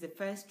trip is the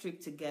first trip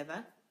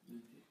together,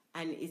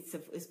 and it's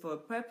for a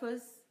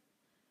purpose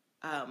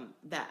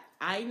that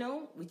I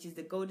know, which is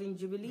the Golden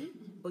Jubilee,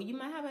 but you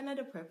might have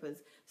another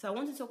purpose. So I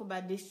want to talk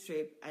about this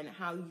trip and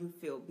how you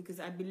feel, because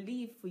I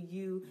believe for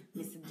you,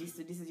 Mr.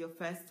 Disu, this is your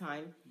first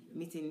time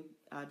meeting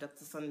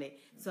Dr. Sunday.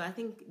 So I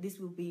think this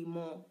will be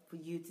more for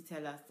you to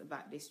tell us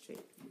about this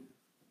trip.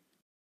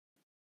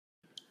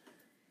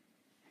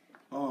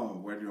 Oh,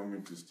 where do you want me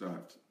to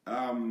start?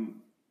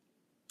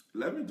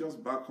 Let me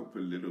just back up a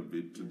little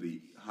bit to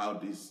how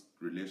this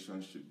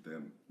relationship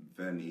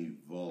then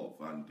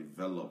evolved and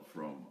developed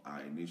from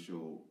our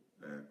initial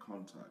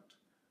contact.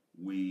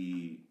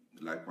 We,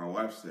 like my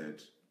wife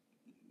said,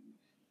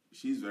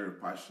 she's very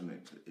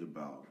passionate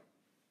about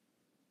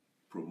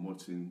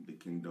promoting the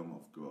kingdom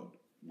of God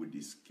with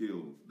the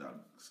skills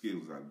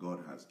that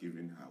God has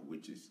given her,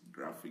 which is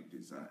graphic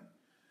design.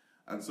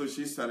 And so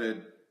she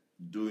started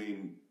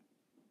doing.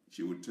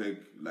 She would take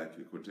like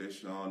a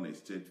quotation, a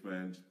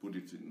statement, put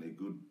it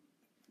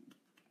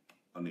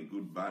on a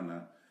good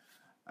banner,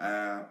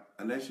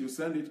 and then she would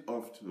send it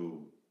off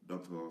to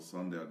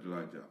Dr.Sunday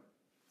Adelaja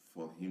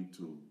for him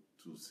to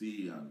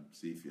see and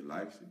see if he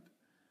likes it.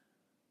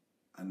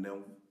 And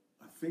then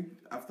I think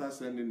after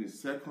sending the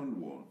second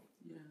one,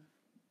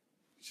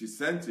 she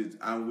sent it,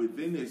 and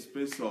within a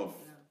space of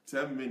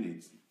 10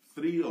 minutes,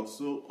 3 or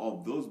so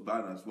of those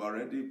banners were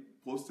already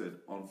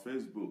posted on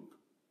Facebook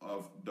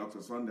of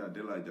Dr. Sunday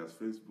Adelaja's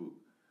Facebook.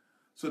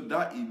 So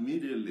that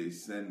immediately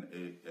sent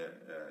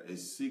a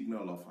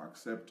signal of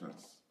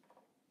acceptance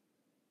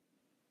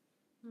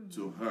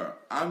to her,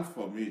 and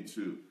for me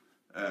too,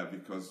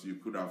 because you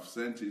could have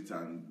sent it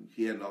and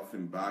hear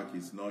nothing back,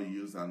 it's not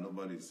used, and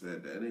nobody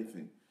said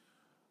anything.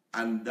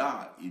 And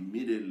that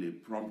immediately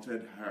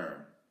prompted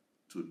her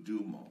to do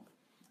more.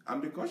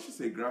 And because she's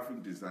a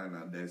graphic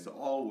designer, there's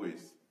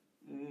always,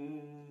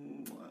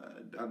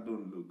 that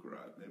don't look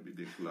right. Maybe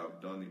they could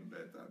have done it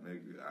better.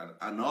 Maybe,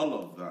 and all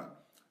of that.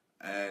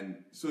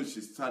 And so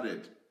she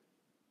started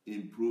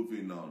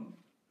improving on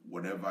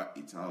whatever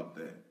it's out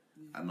there,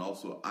 and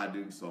also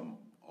adding some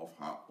of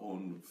her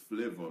own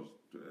flavors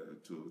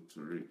to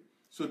it.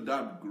 So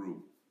that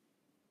grew.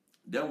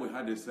 Then we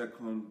had a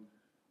second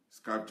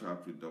Skype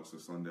chat with Dr.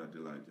 Sunday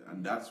Adelaja,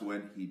 and that's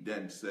when he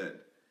then said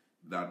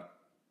that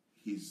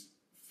his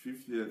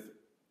 50th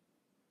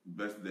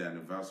birthday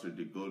anniversary,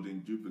 the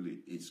Golden Jubilee,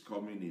 is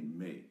coming in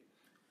May,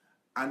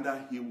 and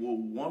that he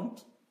will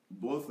want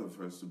both of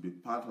us to be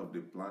part of the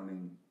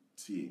planning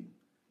team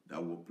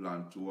that will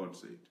plan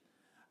towards it,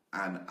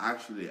 and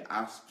actually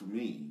asked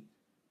me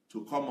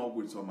to come up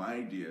with some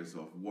ideas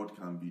of what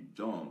can be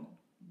done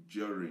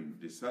during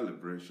the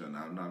celebration.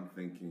 And I'm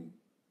thinking,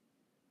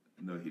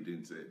 no, he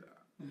didn't say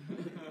that.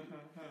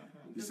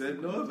 He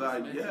said, no,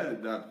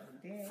 that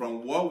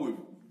from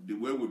the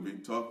way we've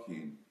been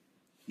talking,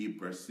 he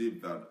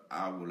perceived that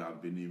I would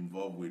have been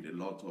involved with a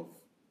lot of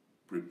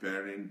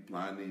preparing,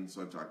 planning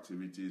such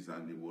activities,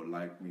 and he would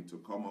like me to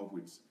come up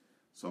with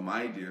some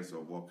ideas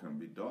of what can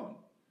be done.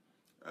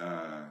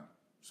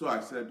 So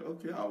I said,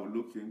 okay, I will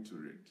look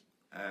into it.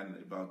 And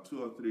about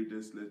 2 or 3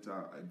 days later,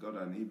 I got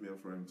an email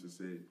from him to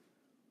say,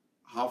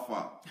 how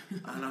far?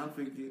 And I'm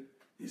thinking,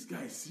 this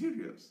guy is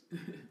serious.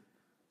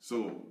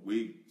 So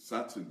we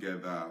sat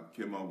together,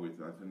 came up with,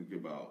 I think,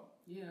 about...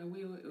 Yeah,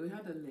 we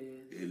had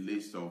a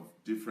list of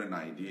different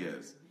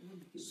ideas.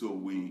 So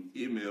we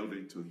emailed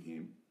it to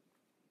him.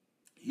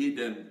 He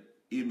then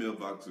emailed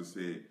back to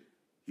say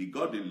he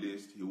got the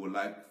list. He would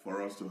like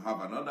for us to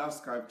have another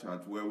Skype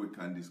chat where we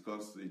can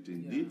discuss it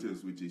in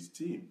details with his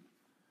team.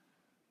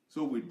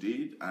 So we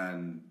did,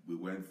 and we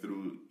went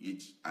through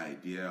each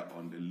idea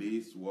on the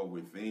list, what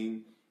we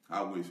think,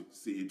 how we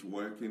see it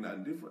working,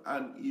 and different.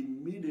 And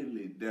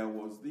immediately there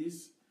was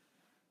this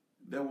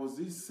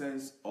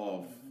sense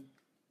of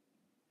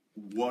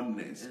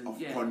oneness, of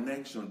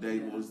connection.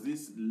 There was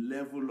this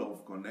level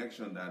of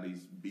connection that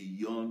is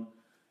beyond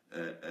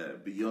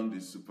the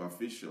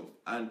superficial,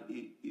 and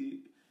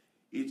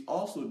it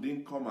also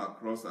didn't come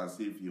across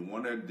as if he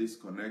wanted this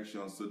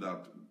connection so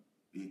that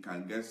he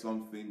can get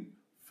something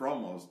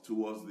from us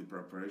towards the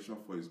preparation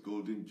for his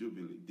golden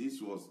jubilee.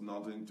 This was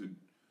nothing to.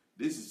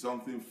 This is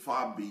something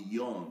far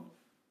beyond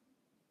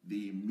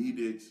the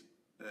immediate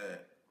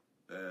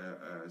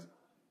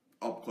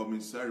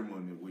upcoming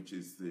ceremony, which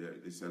is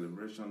the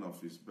celebration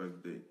of his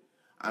birthday.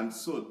 And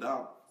so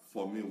that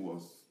for me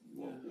was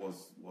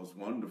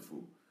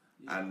wonderful.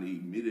 Yeah. And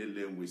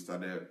immediately we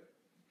started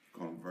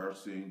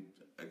conversing,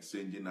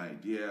 exchanging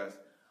ideas.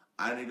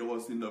 And it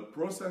was in the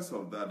process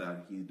of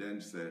that he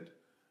then said,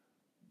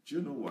 do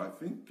you know what, I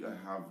think I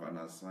have an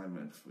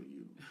assignment for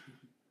you.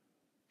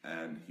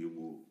 And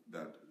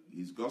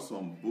he's got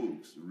some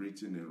books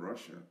written in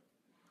Russia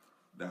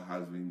that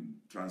has been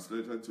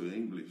translated to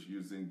English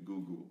using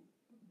Google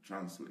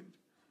Translate.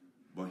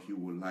 But he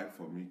would like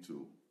for me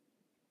to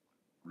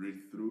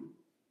read through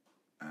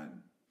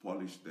and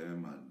polish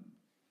them and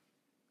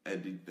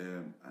edit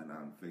them, and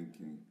I'm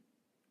thinking,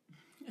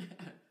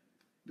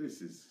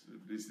 this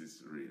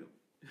is real.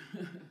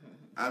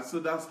 And so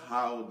that's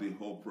how the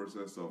whole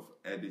process of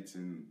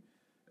editing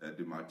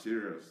the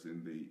materials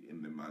in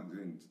the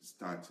magazine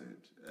started.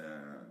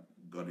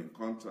 Got in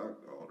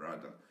contact, or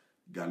rather,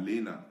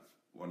 Galina,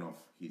 one of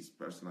his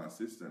personal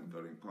assistants,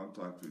 got in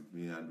contact with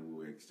me, and we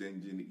were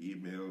exchanging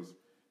emails.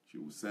 She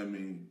would send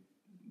me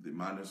the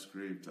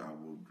manuscript, I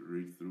would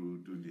read through,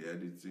 do the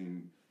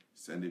editing,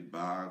 send it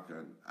back,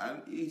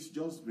 and it's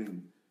just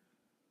been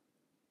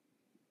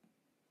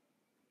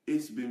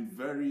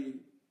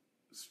very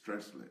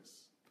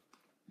stressless.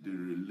 The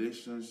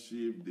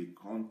relationship, the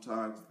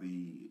contacts,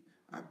 the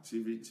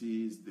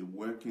activities, the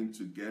working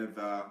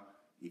together,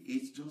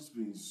 it's just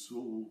been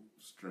so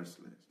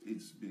stressless.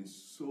 It's been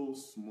so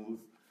smooth.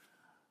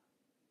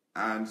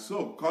 And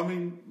so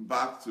coming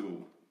back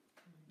to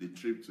the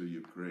trip to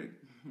Ukraine,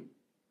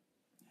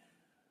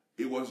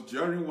 it was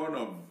during one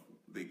of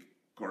the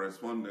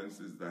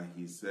correspondences that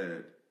he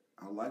said,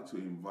 I'd like to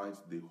invite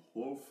the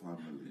whole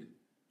family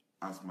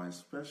as my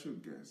special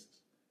guest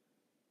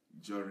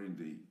during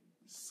the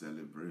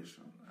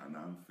celebration. And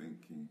I'm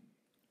thinking,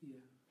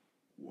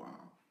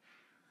 wow.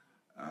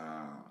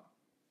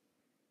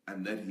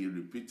 And then he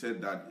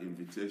repeated that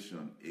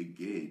invitation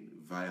again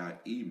via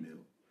email.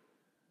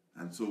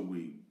 And so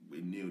we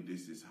knew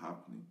this is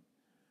happening.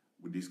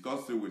 We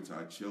discussed it with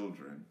our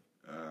children.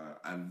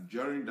 And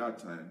during that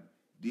time,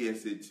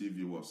 DSA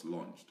TV was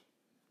launched.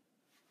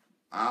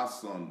 Our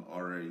son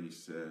already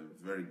is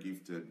very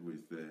gifted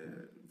with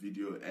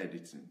video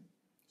editing.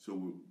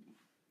 So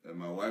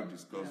my wife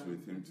discussed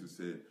with him to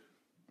say,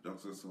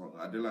 Dr.Sunday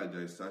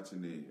Adelaja is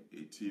starting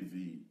a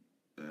TV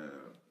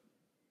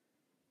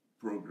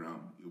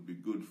program. It would be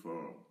good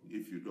for,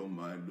 if you don't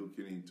mind,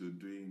 looking into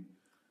doing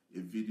a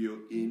video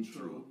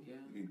intro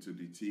into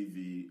the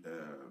TV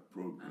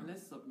program.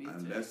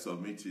 And let's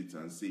submit it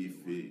and see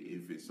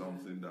if it's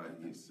something that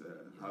he's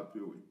happy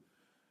with.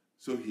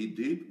 So he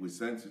did. We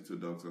sent it to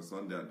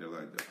Dr.Sunday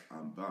Adelaja,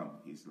 and bam,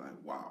 he's like,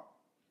 wow.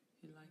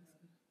 He likes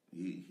it.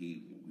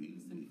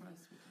 He's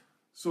impressed with it.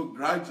 So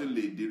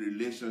gradually the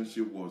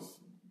relationship was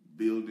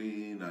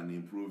building and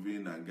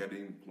improving and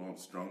getting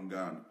stronger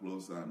and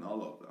closer and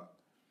all of that.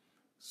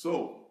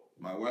 So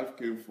my wife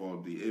came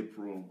for the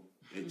April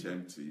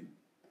HMT,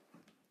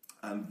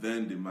 and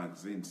then the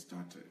magazine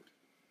started.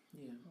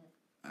 Yeah.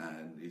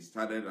 And it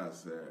started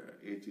as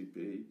 80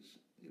 page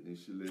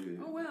initially.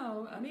 Oh,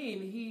 well, I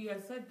mean, he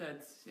has said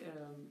that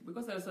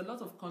because there's a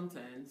lot of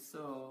content,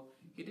 so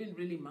he didn't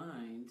really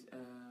mind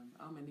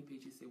how many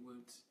pages it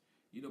would,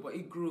 but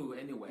it grew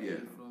anyway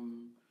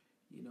from,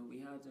 we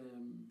had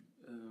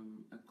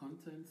a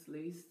contents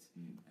list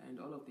and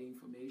all of the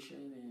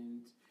information,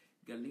 and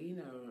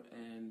Galina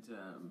and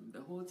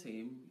the whole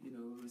team,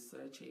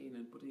 researching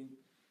and putting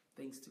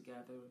things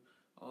together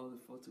all the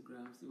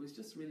photographs. It was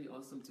just really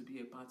awesome to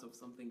be a part of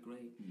something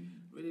great.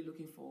 Really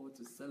looking forward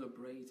to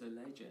celebrate a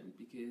legend,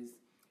 because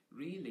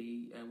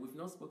really we've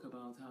not spoke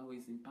about how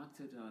he's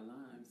impacted our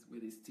lives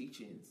with his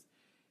teachings.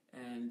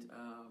 And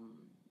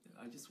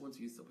I just want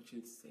to use the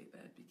opportunity to say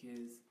that,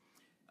 because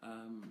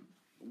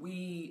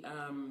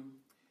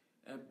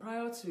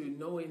prior to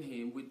knowing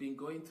him, we'd been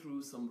going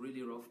through some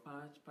really rough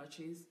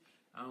patches,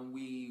 and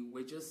we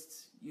were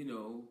just,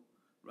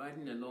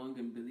 riding along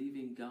and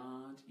believing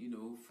God,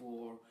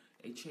 for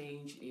a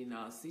change in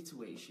our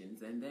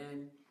situations. And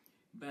then,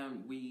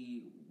 bam,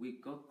 we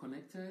got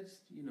connected,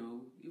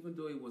 even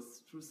though it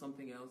was through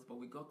something else, but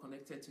we got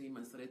connected to him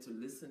and started to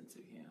listen to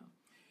him.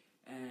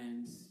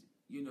 And,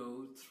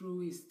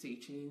 through his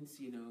teachings,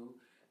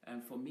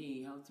 and for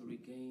me, how to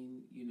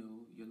regain,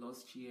 your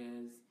lost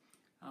years,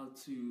 how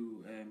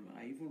to,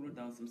 I even wrote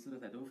down some so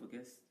that I don't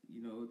forget,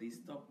 they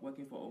stopped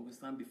working for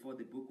Augustine before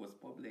the book was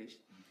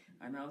published,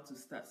 and how to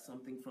start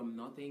something from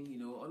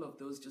nothing, all of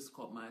those just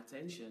caught my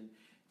attention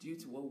due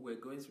to what we were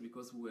going through,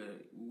 because we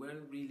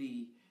weren't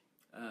really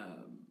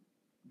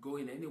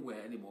going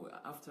anywhere anymore.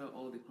 After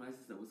all the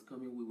crisis that was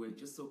coming, we were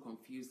just so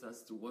confused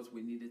as to what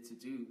we needed to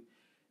do.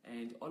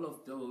 And all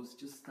of those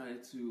just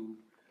started to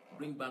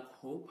bring back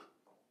hope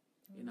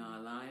in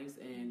our lives,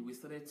 and we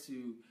started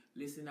to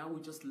listen. I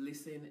would just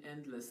listen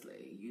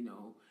endlessly,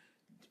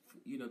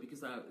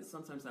 because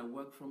sometimes I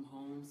work from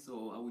home,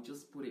 so I would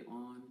just put it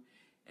on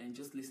and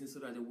just listen so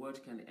that the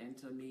word can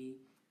enter me,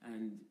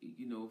 and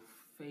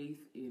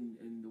faith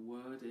in the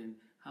word and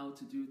how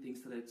to do things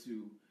started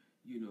to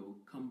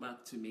come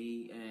back to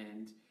me,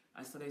 and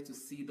I started to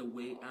see the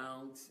way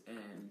out,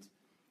 and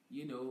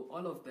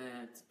all of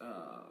that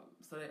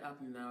started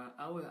happening. Now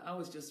I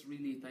was just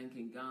really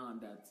thanking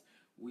God that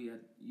we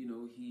had,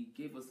 he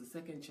gave us a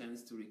second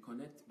chance to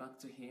reconnect back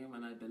to him,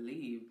 and I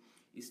believe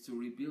is to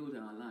rebuild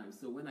our lives.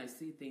 So when I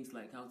see things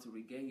like how to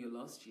regain your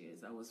lost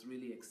years, I was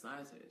really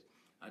excited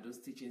at those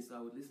teachings. So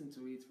I would listen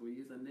to it for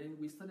years, and then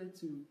we started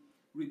to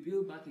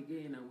rebuild back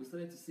again, and we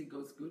started to see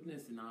God's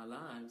goodness in our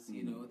lives.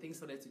 Things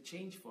started to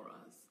change for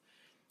us.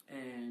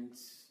 And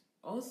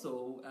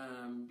also,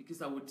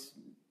 because I would,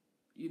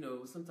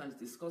 sometimes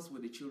discuss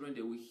with the children,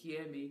 they would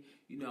hear me,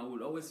 I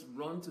would always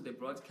run to the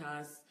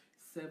broadcast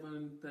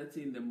 7:30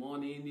 in the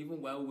morning,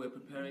 even while we were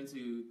preparing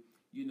to,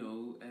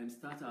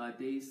 start our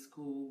day,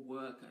 school,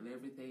 work, and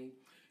everything.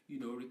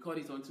 Record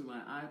it onto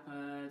my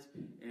iPad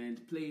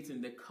and play it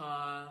in the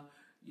car.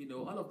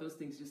 All of those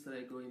things just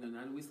started going on,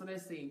 and we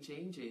started seeing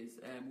changes.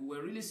 We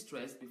were really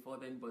stressed before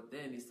then, but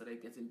then it started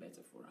getting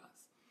better for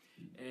us.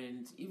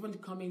 And even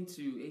coming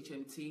to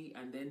HMT,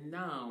 and then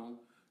now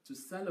to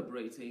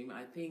celebrate him,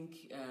 I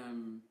think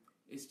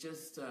it's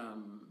just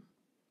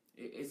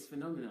it's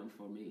phenomenal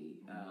for me,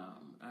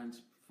 and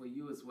for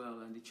you as well,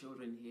 and the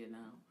children here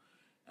now,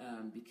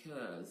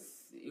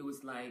 because it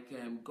was like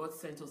God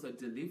sent us a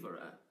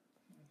deliverer,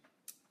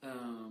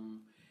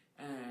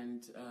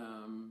 and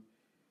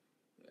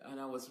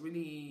I was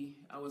really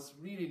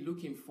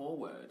looking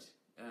forward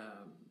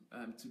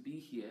to be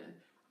here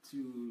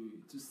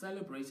to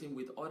celebrate him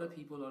with other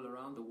people all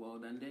around the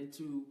world, and then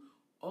to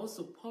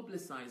also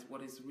publicize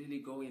what is really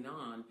going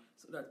on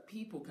so that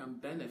people can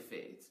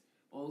benefit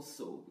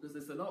also, because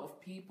there's a lot of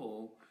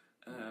people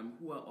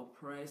who are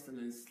oppressed and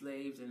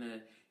enslaved and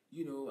are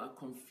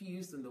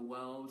confused in the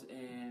world,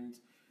 and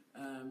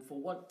for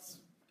what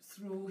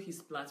through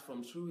his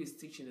platform, through his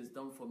teaching has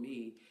done for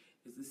me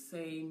is the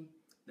same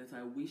that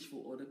I wish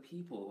for other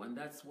people. And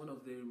that's one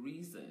of the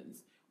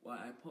reasons why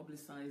I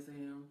publicize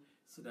him,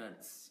 so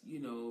that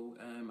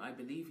I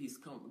believe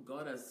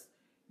God has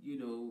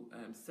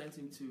sent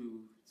him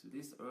to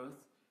this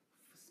earth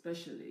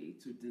especially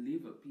to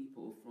deliver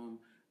people from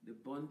the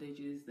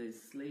bondages, the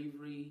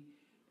slavery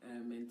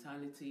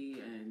mentality,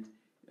 and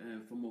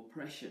from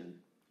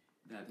oppression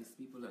that these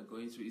people are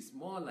going through. It's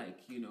more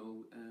like,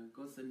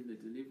 God sending the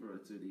deliverer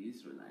to the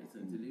Israelites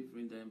and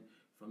delivering them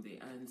from the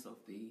hands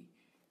of the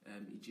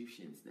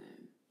Egyptians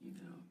then,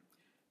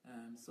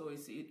 So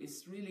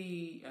it's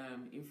really,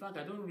 in fact,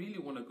 I don't really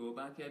want to go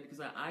back here,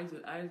 because I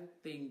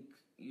think,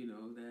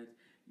 that,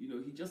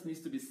 he just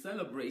needs to be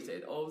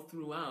celebrated all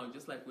throughout,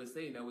 just like we're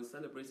saying that we're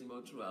celebrating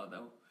all throughout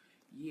the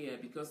year,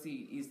 because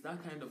he is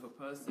that kind of a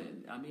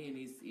person. I mean,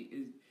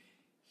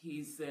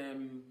 he's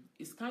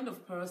kind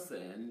of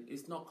person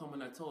is not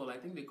common at all. I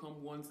think they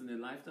come once in a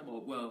lifetime,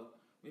 or well,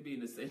 maybe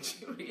in a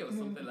century or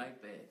something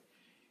like that.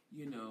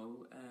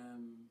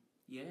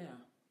 Yeah,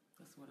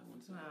 that's what I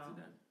want to add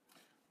to that.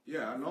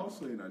 Yeah, and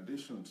also in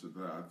addition to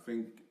that, I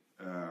think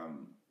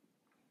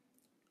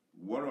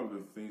one of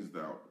the things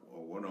or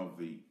one of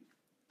the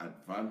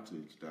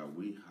advantage that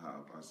we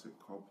have as a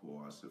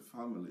couple, as a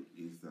family,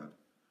 is that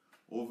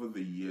over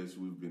the years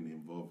we've been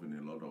involved in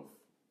a lot of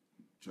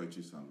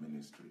churches and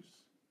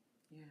ministries.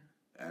 Yeah.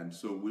 And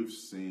so we've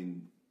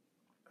seen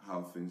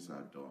how things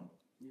are done.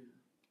 Yeah.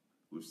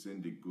 We've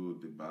seen the good,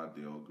 the bad,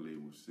 the ugly.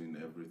 We've seen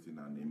everything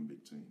and in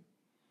between.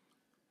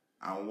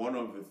 And one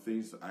of the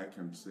things I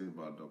can say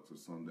about Dr.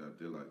 Sunday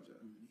Adelaja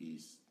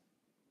is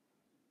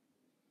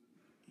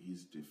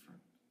he's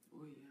different.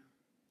 Oh, yeah.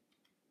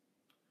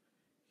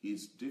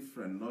 he's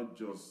different not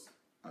just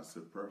as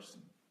a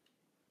person,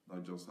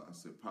 not just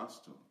as a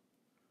pastor,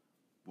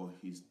 but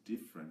he's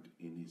different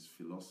in his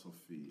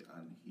philosophy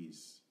and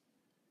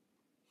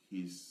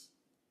his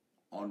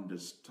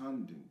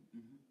understanding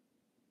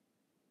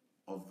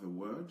of the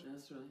word.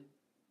 That's right.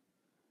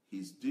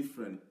 He's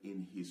different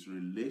in his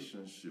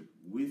relationship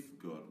with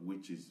God,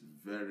 which is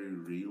very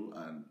real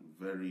and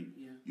very,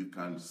 you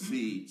can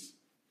see it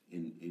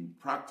in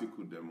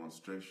practical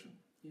demonstration.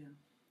 Yeah.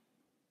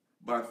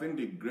 But I think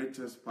the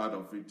greatest part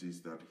of it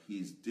is that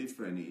he's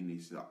different in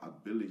his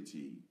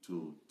ability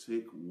to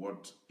take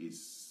what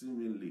is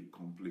seemingly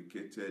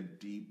complicated,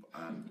 deep,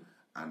 and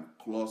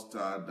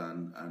clustered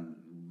and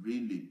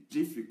really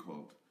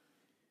difficult.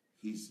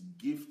 He's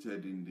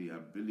gifted in the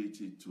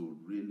ability to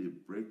really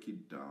break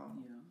it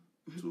down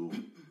to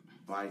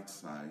bite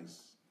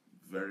size,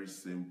 very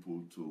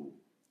simple to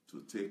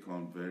take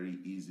on, very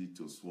easy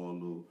to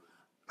swallow,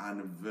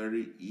 and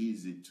very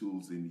easy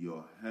tools in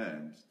your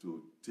hands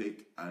to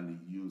take and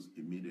use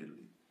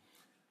immediately.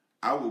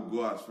 I will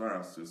go as far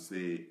as to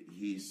say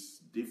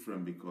he's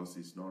different because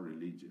he's not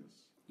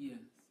religious. Yes.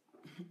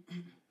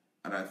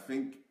 And I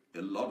think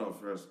a lot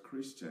of us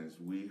Christians,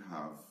 we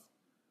have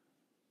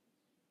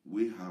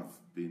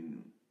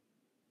been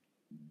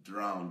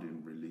drowned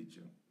in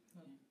religion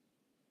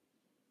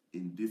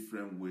in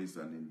different ways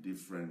and in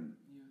different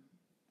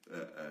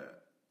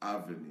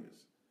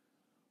avenues.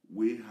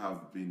 We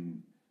have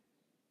been,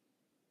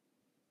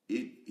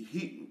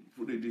 he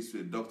put it this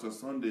way, Dr.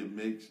 Sunday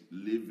makes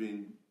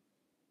living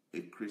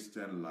a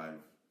Christian life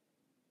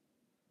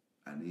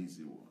an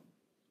easy one.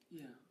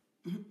 Yeah.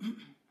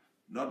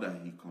 Not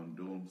that he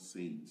condones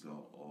sins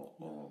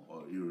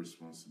or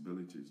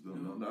irresponsibilities.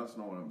 No, that's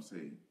not what I'm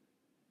saying.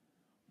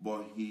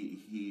 But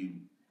he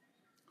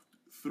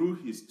through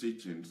his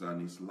teachings and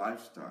his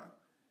lifestyle,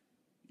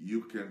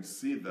 you can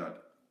see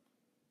that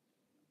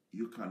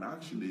you can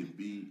actually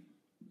be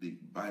the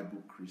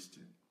Bible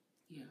Christian.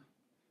 Yeah.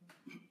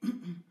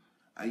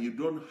 And you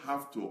don't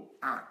have to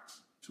act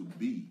to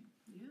be.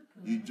 Yeah.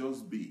 You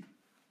just be.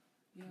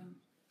 Yeah.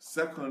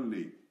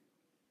 Secondly,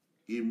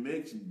 it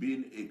makes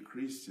being a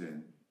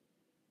Christian,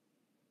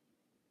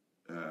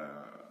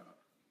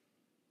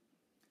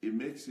 it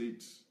makes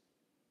it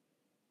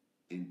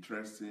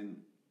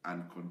interesting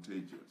and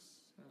contagious.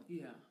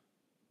 Yeah,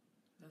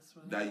 that's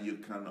right. That you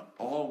can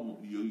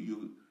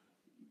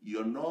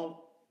you're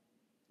not,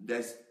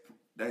 there's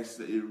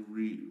a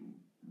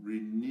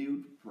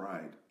renewed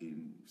pride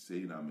in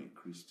saying I'm a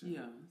Christian.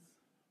 Yes.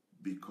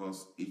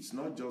 Because it's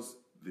not just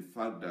the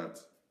fact that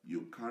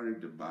you carry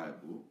the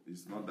Bible,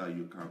 it's not that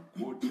you can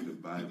quote the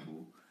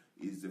Bible,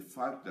 it's the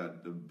fact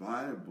that the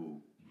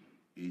Bible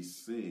is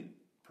seen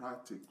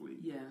practically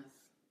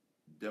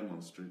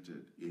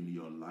demonstrated in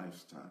your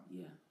lifestyle.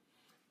 Yeah.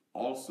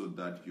 Also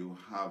that you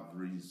have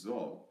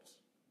results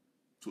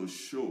to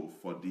show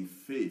for the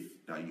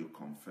faith that you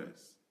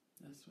confess.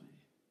 That's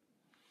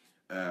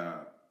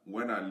right.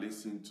 When I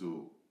listen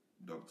to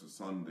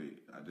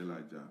Dr.Sunday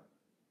Adelaja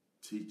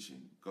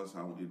teaching, because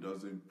he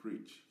doesn't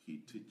preach, he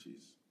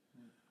teaches.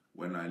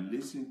 When I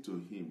listen to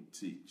him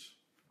teach,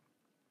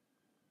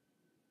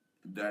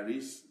 there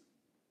is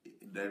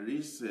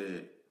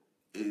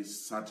a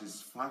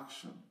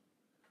satisfaction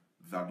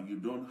that you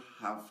don't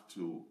have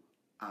to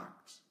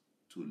act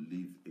to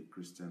live a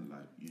Christian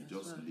life. You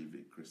just live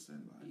a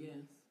Christian life.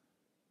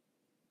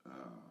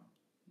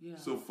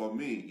 Yes. So for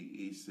me,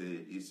 it's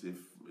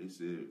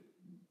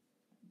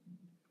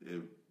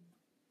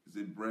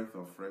a breath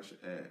of fresh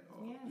air.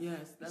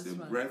 Yes, that's it's a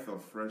right. breath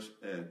of fresh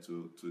air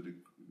to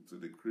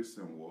the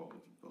Christian world,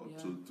 or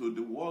to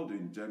the world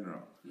in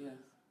general. Yes.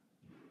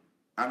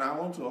 And I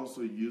want to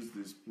also use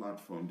this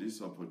platform,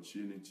 this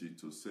opportunity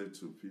to say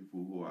to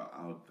people who are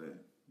out there,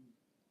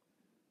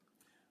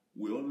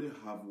 we only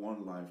have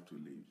one life to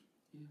live.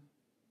 Yeah.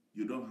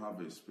 You don't have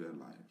a spare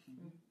life.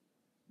 Mm-hmm.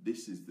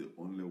 This is the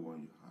only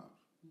one you have.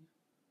 Yeah.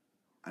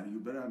 And you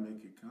better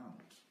make it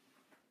count.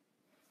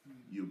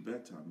 Mm-hmm. You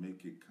better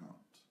make it count.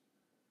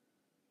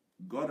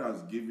 God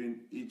has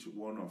given each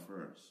one of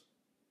us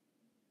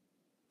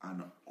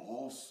an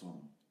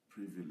awesome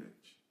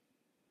privilege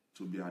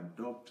to be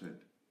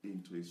adopted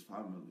into his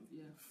family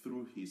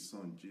through his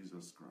son,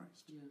 Jesus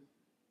Christ. Yeah.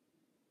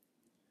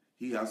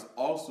 He has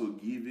also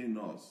given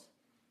us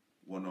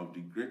one of the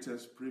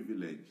greatest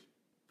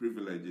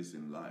privileges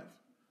in life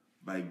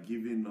by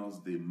giving us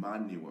the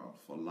manual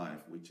for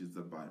life, which is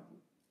the Bible.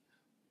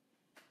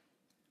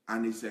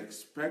 And he's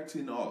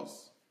expecting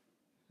us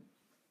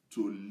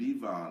to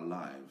live our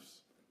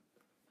lives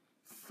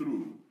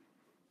through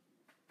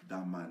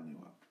that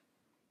manual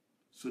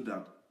so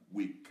that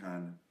we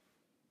can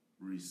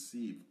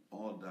receive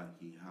all that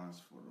he has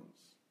for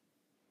us.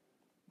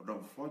 But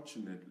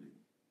unfortunately,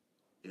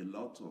 a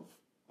lot of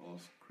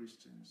us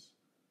Christians,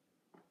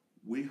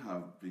 we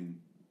have been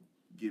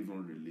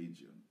given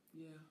religion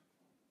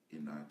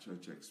in our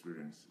church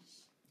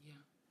experiences.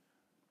 Yeah.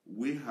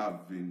 We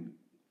have been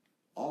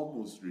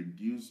almost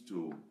reduced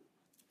to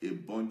a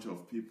bunch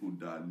of people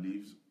that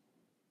live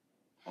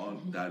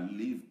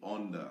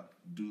under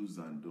do's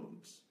and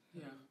don'ts.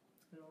 Yeah.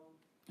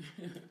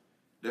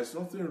 There's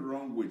nothing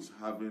wrong with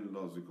having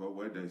laws, because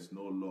where there is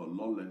no law,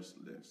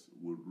 lawlessness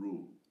will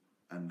rule,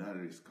 and that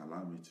is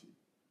calamity.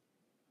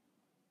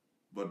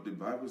 But the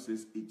Bible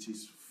says it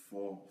is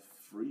for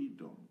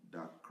freedom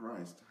that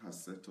Christ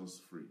has set us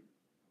free,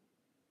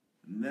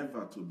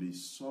 never to be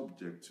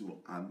subject to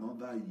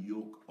another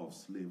yoke of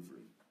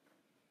slavery.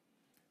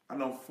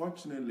 And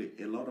unfortunately,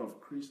 a lot of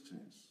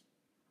Christians,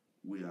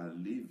 we are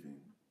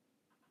living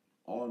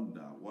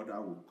under what I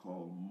would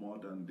call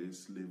modern day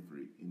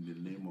slavery in the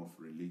name of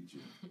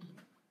religion.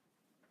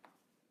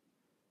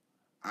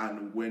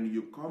 And when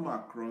you come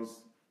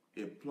across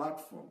a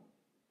platform,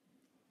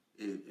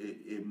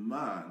 a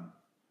man,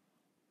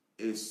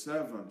 a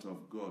servant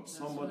of God,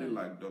 somebody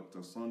like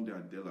Dr.Sunday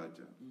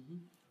Adelaja,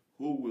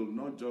 who will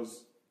not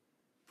just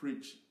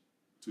preach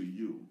to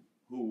you,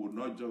 who will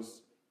not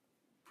just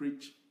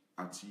preach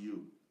at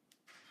you,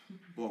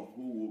 but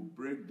who will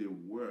break the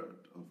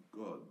word of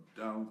God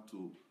down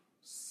to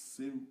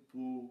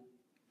simple,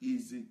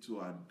 easy to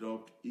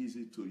adopt,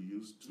 easy to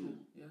use to,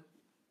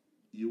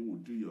 you will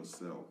do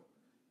yourself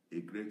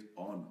a great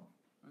honor,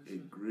 a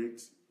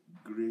great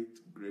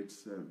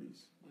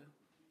service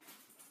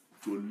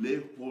to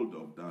lay hold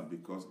of that,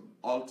 because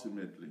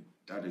ultimately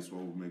that is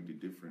what will make the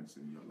difference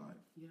in your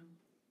life. Yeah.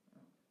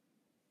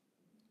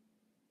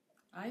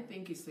 I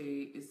think it's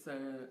a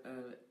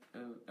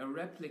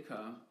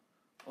replica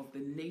of the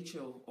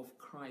nature of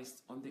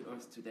Christ on the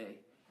earth today.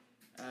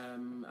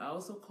 I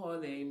also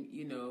call him,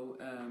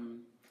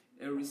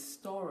 a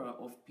restorer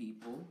of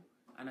people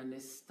and an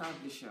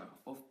establisher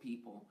of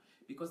people,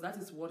 because that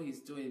is what he's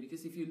doing.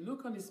 Because if you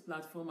look on his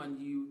platform and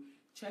you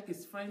check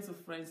his friends of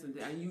friends,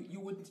 and you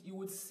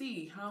would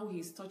see how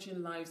he's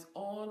touching lives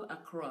all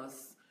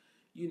across,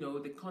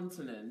 the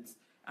continent,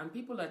 and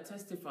people are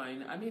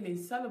testifying. I mean, in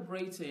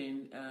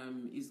celebrating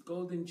his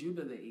Golden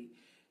Jubilee.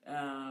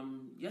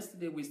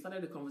 Yesterday we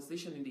started a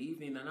conversation in the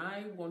evening, and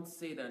I want to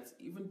say that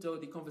even though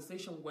the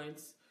conversation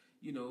went,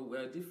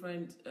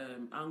 different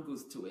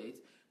angles to it,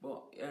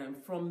 but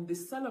from the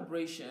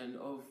celebration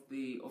of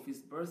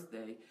his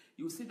birthday,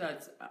 you see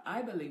that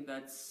I believe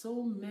that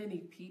so many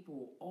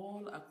people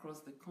all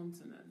across the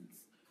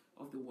continents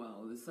of the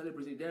world is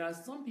celebrating. There are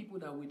some people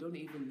that we don't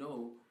even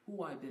know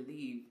who I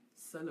believe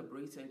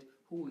celebrated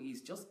who he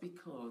is, just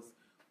because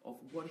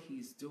of what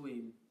he's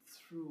doing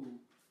through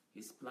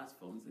his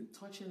platforms and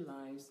touching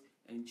lives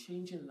and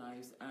changing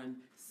lives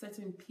and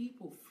setting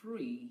people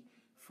free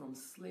from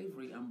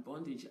slavery and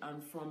bondage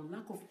and from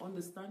lack of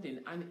understanding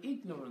and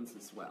ignorance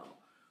as well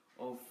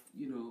of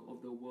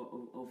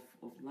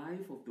of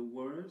life, of the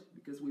word,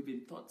 because we've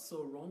been taught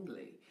so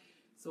wrongly.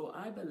 So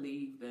I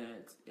believe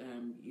that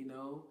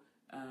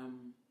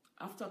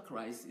after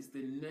Christ is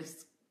the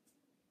next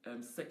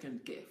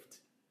second gift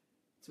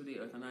to the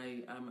earth, and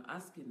I am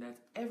asking that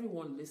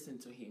everyone listen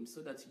to him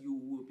so that you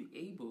will be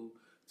able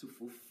to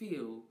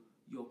fulfill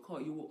your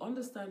call. You will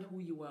understand who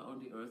you are on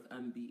the earth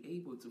and be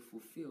able to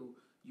fulfill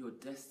your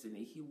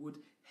destiny. He would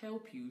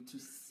help you to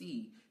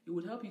see. He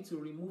would help you to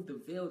remove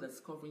the veil that's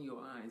covering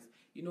your eyes.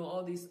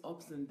 All these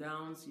ups and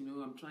downs,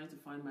 I'm trying to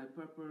find my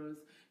purpose.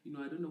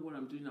 I don't know what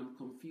I'm doing. I'm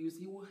confused.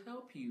 He will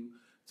help you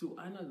to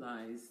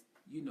analyze,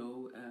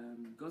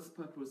 God's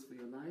purpose for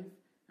your life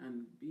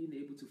and being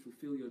able to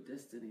fulfill your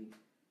destiny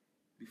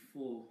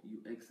before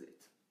you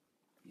exit.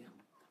 Yeah.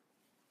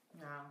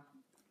 Wow.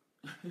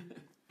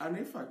 And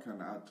if I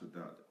can add to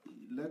that,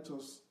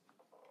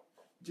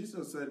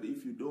 Jesus said,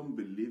 if you don't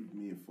believe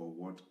me for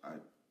what I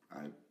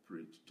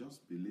preach,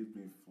 just believe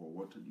me for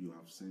what you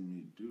have seen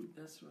me do.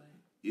 That's right.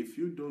 If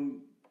you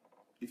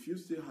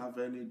still have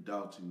any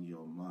doubt in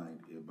your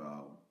mind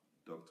about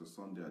Dr.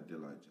 Sunday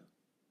Adelaja,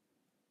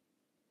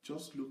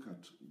 just look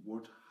at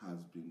what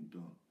has been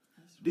done.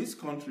 That's right. This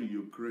country,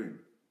 Ukraine,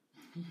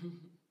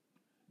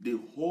 the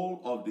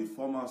whole of the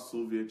former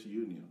Soviet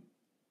Union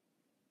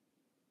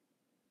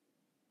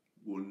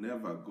will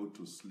never go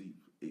to sleep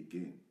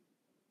again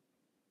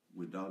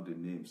without the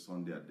name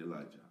Sunday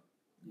Adelaja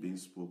being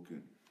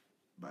spoken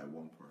by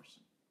one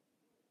person.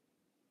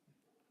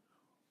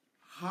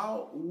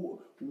 How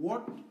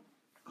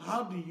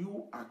do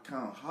you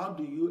account, how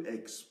do you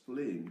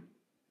explain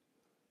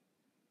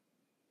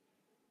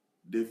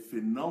the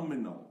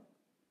phenomenon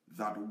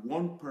that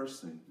one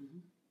person,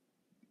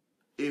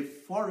 a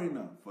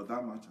foreigner for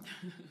that matter,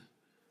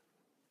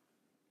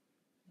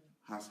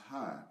 has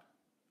had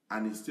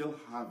and is still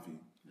having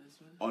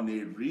on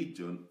a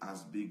region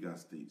as big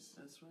as this?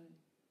 That's right.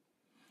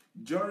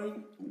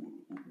 During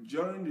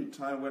the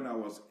time when I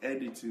was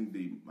editing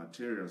the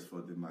materials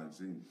for the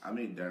magazine, I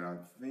mean, there are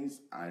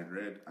things I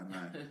read and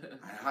I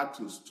had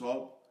to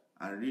stop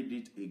and read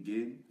it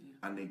again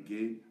and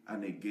again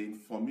and again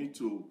for me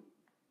to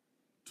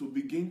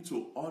begin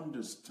to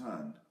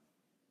understand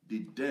the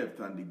depth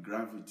and the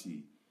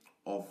gravity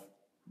of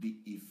the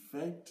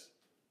effect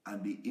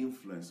and the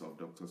influence of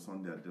Dr.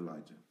 Sunday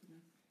Adelaja.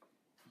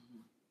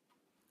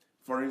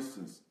 For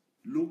instance,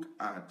 look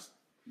at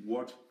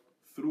what,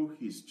 through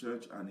his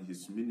church and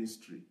his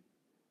ministry,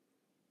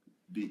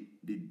 the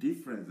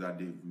difference that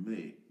they've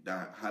made,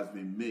 that has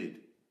been made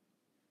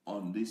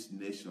on this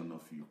nation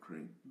of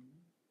Ukraine.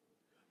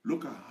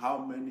 Look at how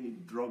many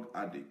drug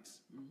addicts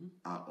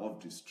are off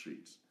the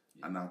streets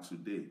and are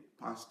today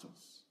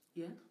pastors.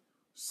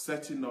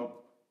 Setting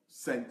up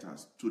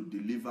centers to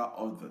deliver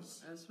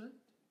others. That's right.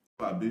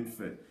 Are being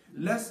fed.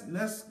 Let's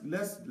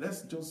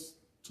just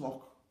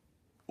talk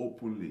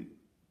openly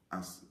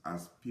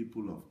as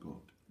people of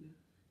God.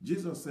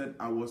 Jesus said,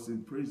 I was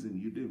in prison,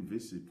 you didn't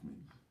visit me.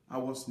 I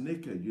was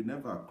naked, you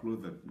never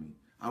clothed me.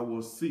 I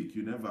was sick,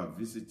 you never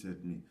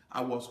visited me.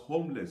 I was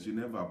homeless, you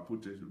never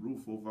put a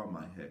roof over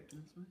my head.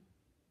 That's right.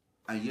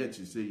 And yet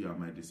you say you are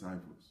my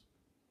disciples.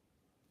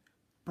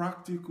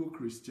 Practical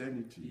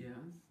Christianity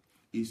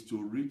is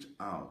to reach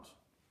out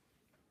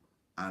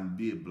and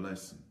be a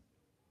blessing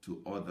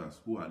to others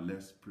who are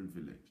less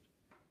privileged.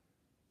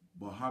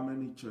 But how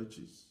many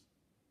churches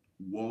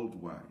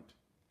worldwide,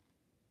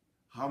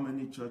 how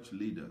many church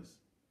leaders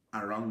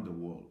around the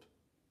world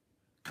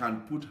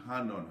can put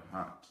hand on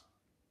heart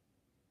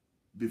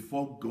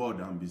before God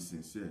and be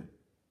sincere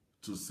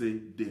to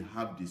say they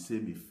have the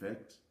same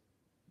effect,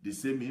 the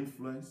same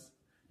influence,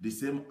 the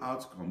same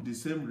outcome, the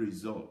same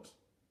result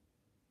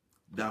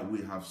that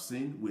we have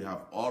seen, we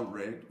have all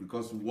read,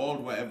 because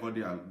worldwide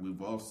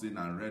we've all seen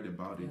and read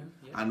about it.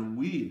 And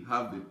we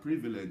have the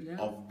privilege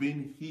of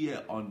being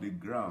here on the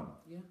ground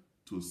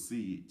to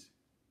see it.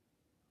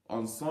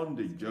 On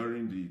Sunday,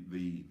 during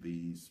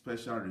the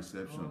special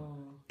reception,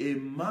 a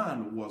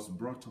man was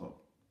brought up,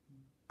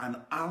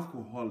 an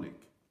alcoholic,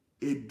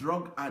 a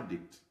drug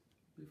addict,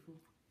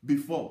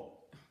 before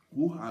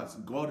who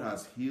God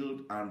has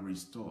healed and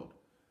restored.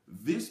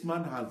 This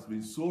man has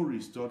been so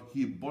restored,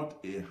 he bought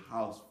a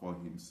house for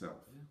himself.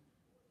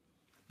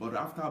 But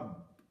after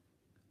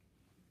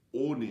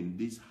owning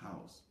this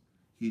house,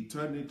 he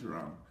turned it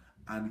around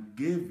and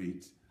gave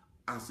it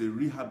as a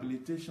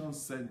rehabilitation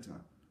center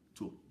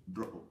to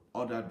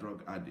other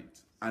drug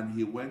addicts. And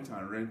he went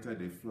and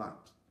rented a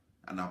flat,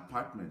 an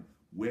apartment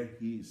where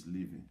he is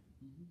living.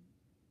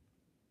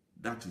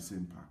 That is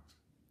impact.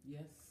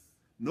 Yes.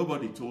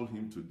 Nobody told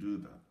him to do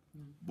that.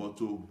 But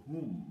to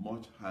whom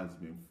much has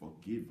been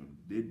forgiven,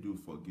 they do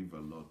forgive a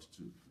lot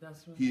too.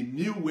 That's right. He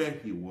knew where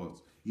he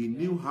was. He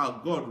knew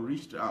how God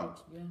reached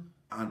out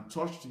and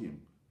touched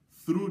him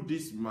through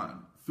this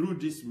man, through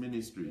this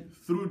ministry,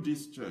 through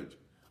this church,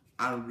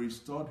 and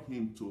restored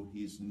him to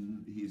his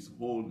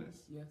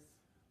wholeness. Yes.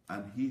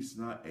 And he's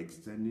now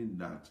extending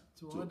that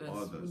to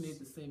others who need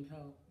the same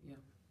help. Yeah.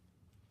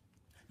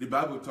 The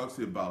Bible talks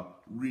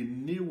about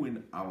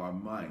renewing our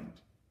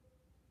mind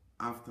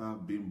after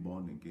being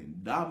born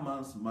again. That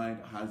man's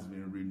mind has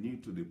been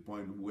renewed to the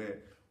point where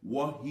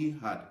what he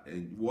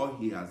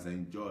has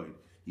enjoyed,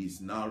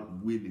 he's now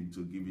willing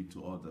to give it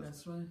to others.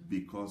 That's right.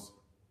 Because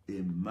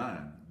a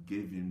man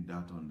gave him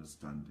that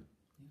understanding.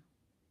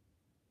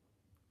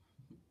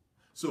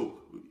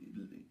 So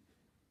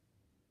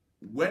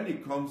when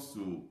it comes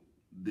to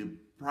the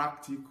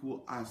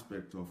practical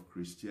aspect of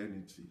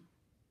Christianity,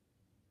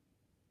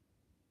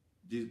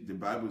 the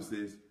Bible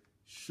says,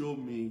 show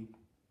me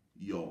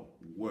your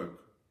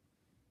work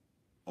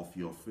of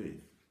your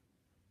faith.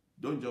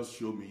 Don't just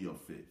show me your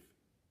faith.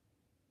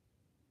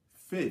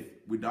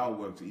 Faith without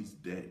works is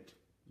dead.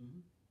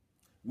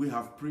 We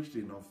have preached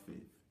enough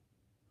faith.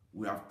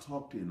 We have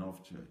talked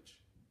enough church.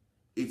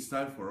 It's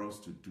time for us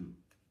to do.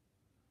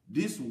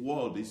 This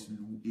world is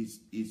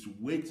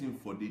waiting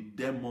for the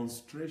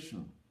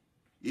demonstration.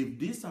 If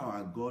this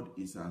our God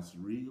is as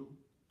real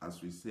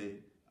as we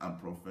say and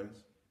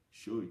profess,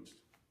 show it.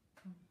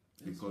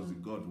 Because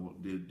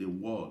the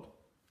world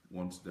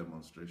wants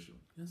demonstration.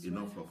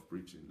 Enough of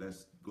preaching.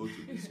 Let's go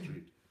to the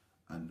street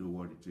and do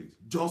what it takes.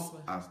 Just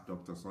as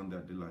Dr. Sunday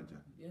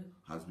Adelaja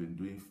has been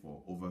doing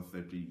for over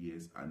 30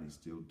 years and is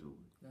still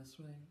doing. That's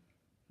right.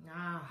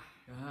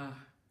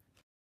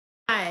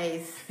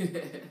 Guys,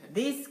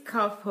 this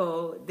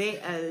couple, they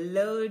are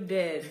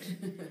loaded.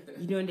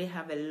 You know, they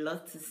have a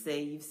lot to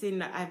say. You've seen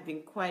that I've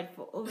been quiet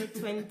for over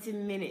 20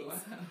 minutes.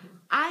 Wow.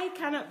 I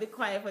cannot be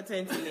quiet for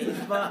 20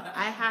 minutes, but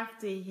I have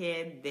to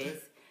hear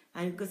this.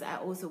 And because I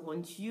also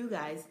want you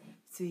guys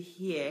to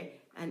hear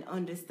and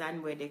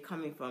understand where they're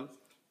coming from.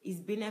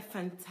 It's been a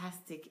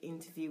fantastic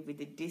interview with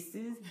the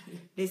Disus.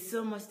 There's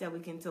so much that we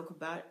can talk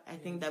about. I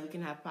think that we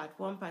can have part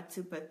 1, part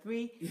 2, part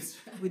 3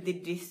 with the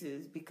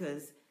Disus,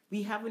 because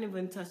we haven't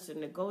even touched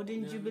on the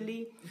Golden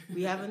Jubilee.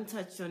 We haven't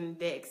touched on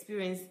their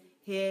experience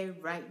here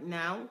right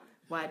now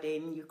while they're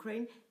in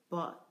Ukraine.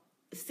 But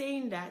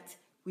saying that,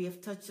 we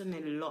have touched on a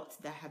lot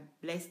that have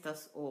blessed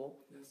us all,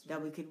 that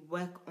we could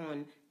work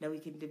on, that we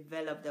can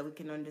develop, that we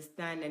can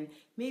understand, and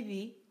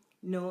maybe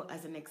know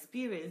as an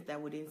experience that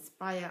would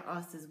inspire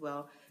us as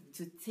well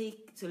to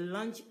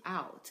launch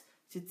out,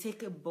 to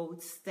take a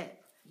bold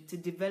step, to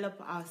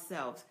develop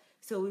ourselves.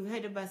 So we've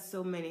heard about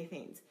so many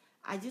things.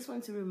 I just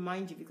want to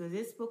remind you, because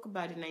they spoke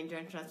about the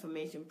Nigerian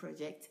Transformation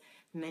Project,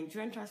 the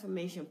Nigerian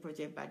Transformation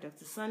Project by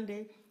Dr.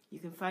 Sunday. You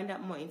can find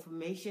out more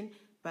information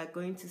by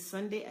going to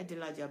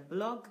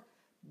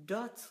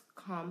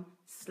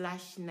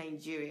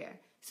sundayadelajablog.com/Nigeria.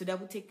 So that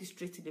will take you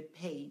straight to the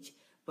page.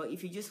 But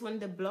if you just want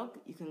the blog,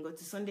 you can go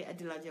to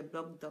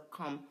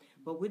sundayadelajablog.com.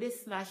 But with a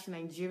 /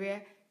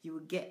 Nigeria, you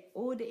will get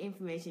all the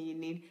information you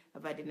need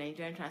about the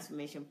Nigerian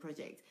Transformation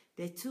Project.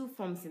 There are 2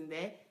 forms in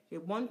there. The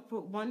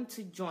one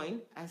to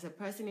join as a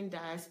person in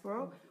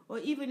diaspora, or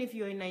even if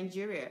you're in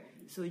Nigeria.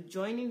 So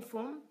joining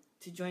form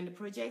to join the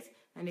project,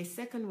 and a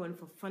second one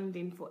for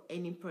funding for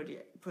any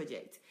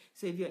project.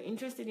 So if you're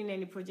interested in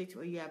any project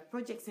or you have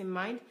projects in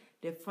mind,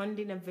 there's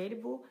funding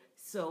available.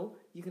 So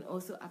you can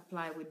also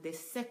apply with the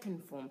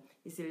second form.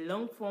 It's a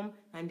long form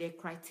and there are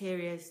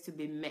criteria to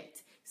be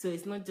met. So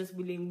it's not just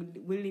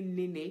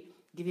willy-nilly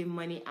giving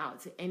money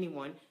out to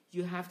anyone.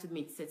 You have to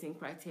meet certain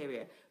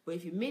criteria. But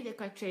if you meet the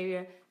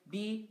criteria,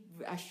 be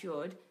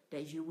assured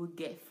that you will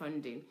get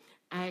funding.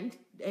 And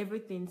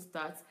everything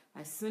starts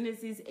as soon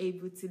as he's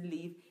able to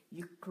leave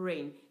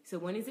Ukraine. So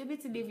when he's able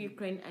to leave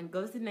Ukraine and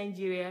goes to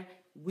Nigeria,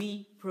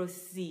 we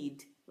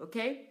proceed.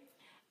 Okay?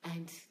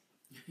 And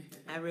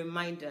a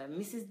reminder,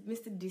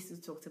 Mr.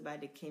 Disu talked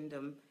about the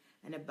kingdom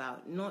and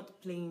about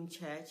not playing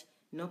church,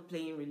 not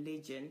playing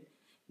religion.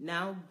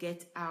 Now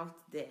get out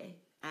there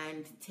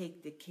and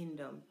take the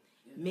kingdom.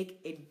 Yes. Make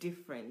a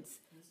difference.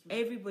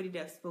 Right. Everybody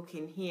that's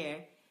spoken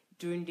here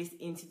during this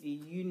interview,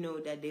 you know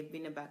that they've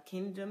been about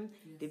kingdom,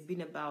 yes. They've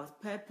been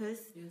about purpose,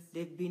 yes.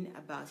 They've been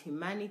about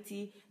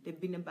humanity, they've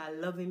been about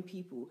loving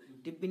people,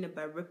 they've been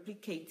about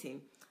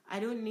replicating. I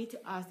don't need to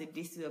ask the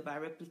Disu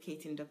about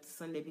replicating Dr.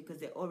 Sunday because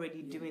they're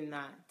already doing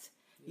that.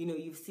 You know,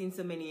 you've seen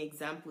so many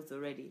examples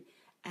already.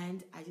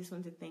 And I just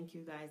want to thank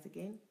you guys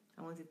again.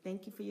 I want to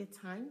thank you for your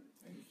time,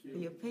 for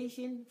your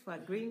patience, for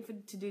agreeing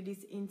to do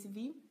this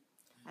interview.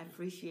 I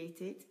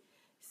appreciate it.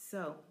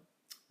 So,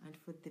 and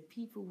for the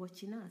people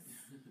watching us,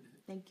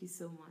 thank you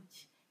so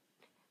much.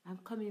 I'm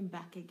coming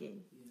back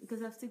again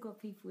because I've still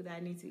got people that I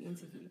need to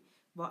interview.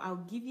 But I'll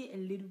give you a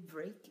little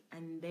break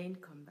and then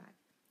come back.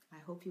 I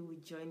hope you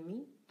will join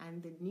me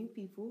and the new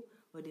people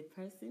or the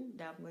person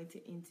that I'm going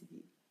to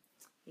interview.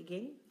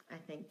 Again, I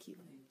thank you.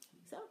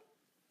 So,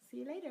 see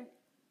you later.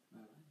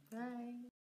 Bye. Bye.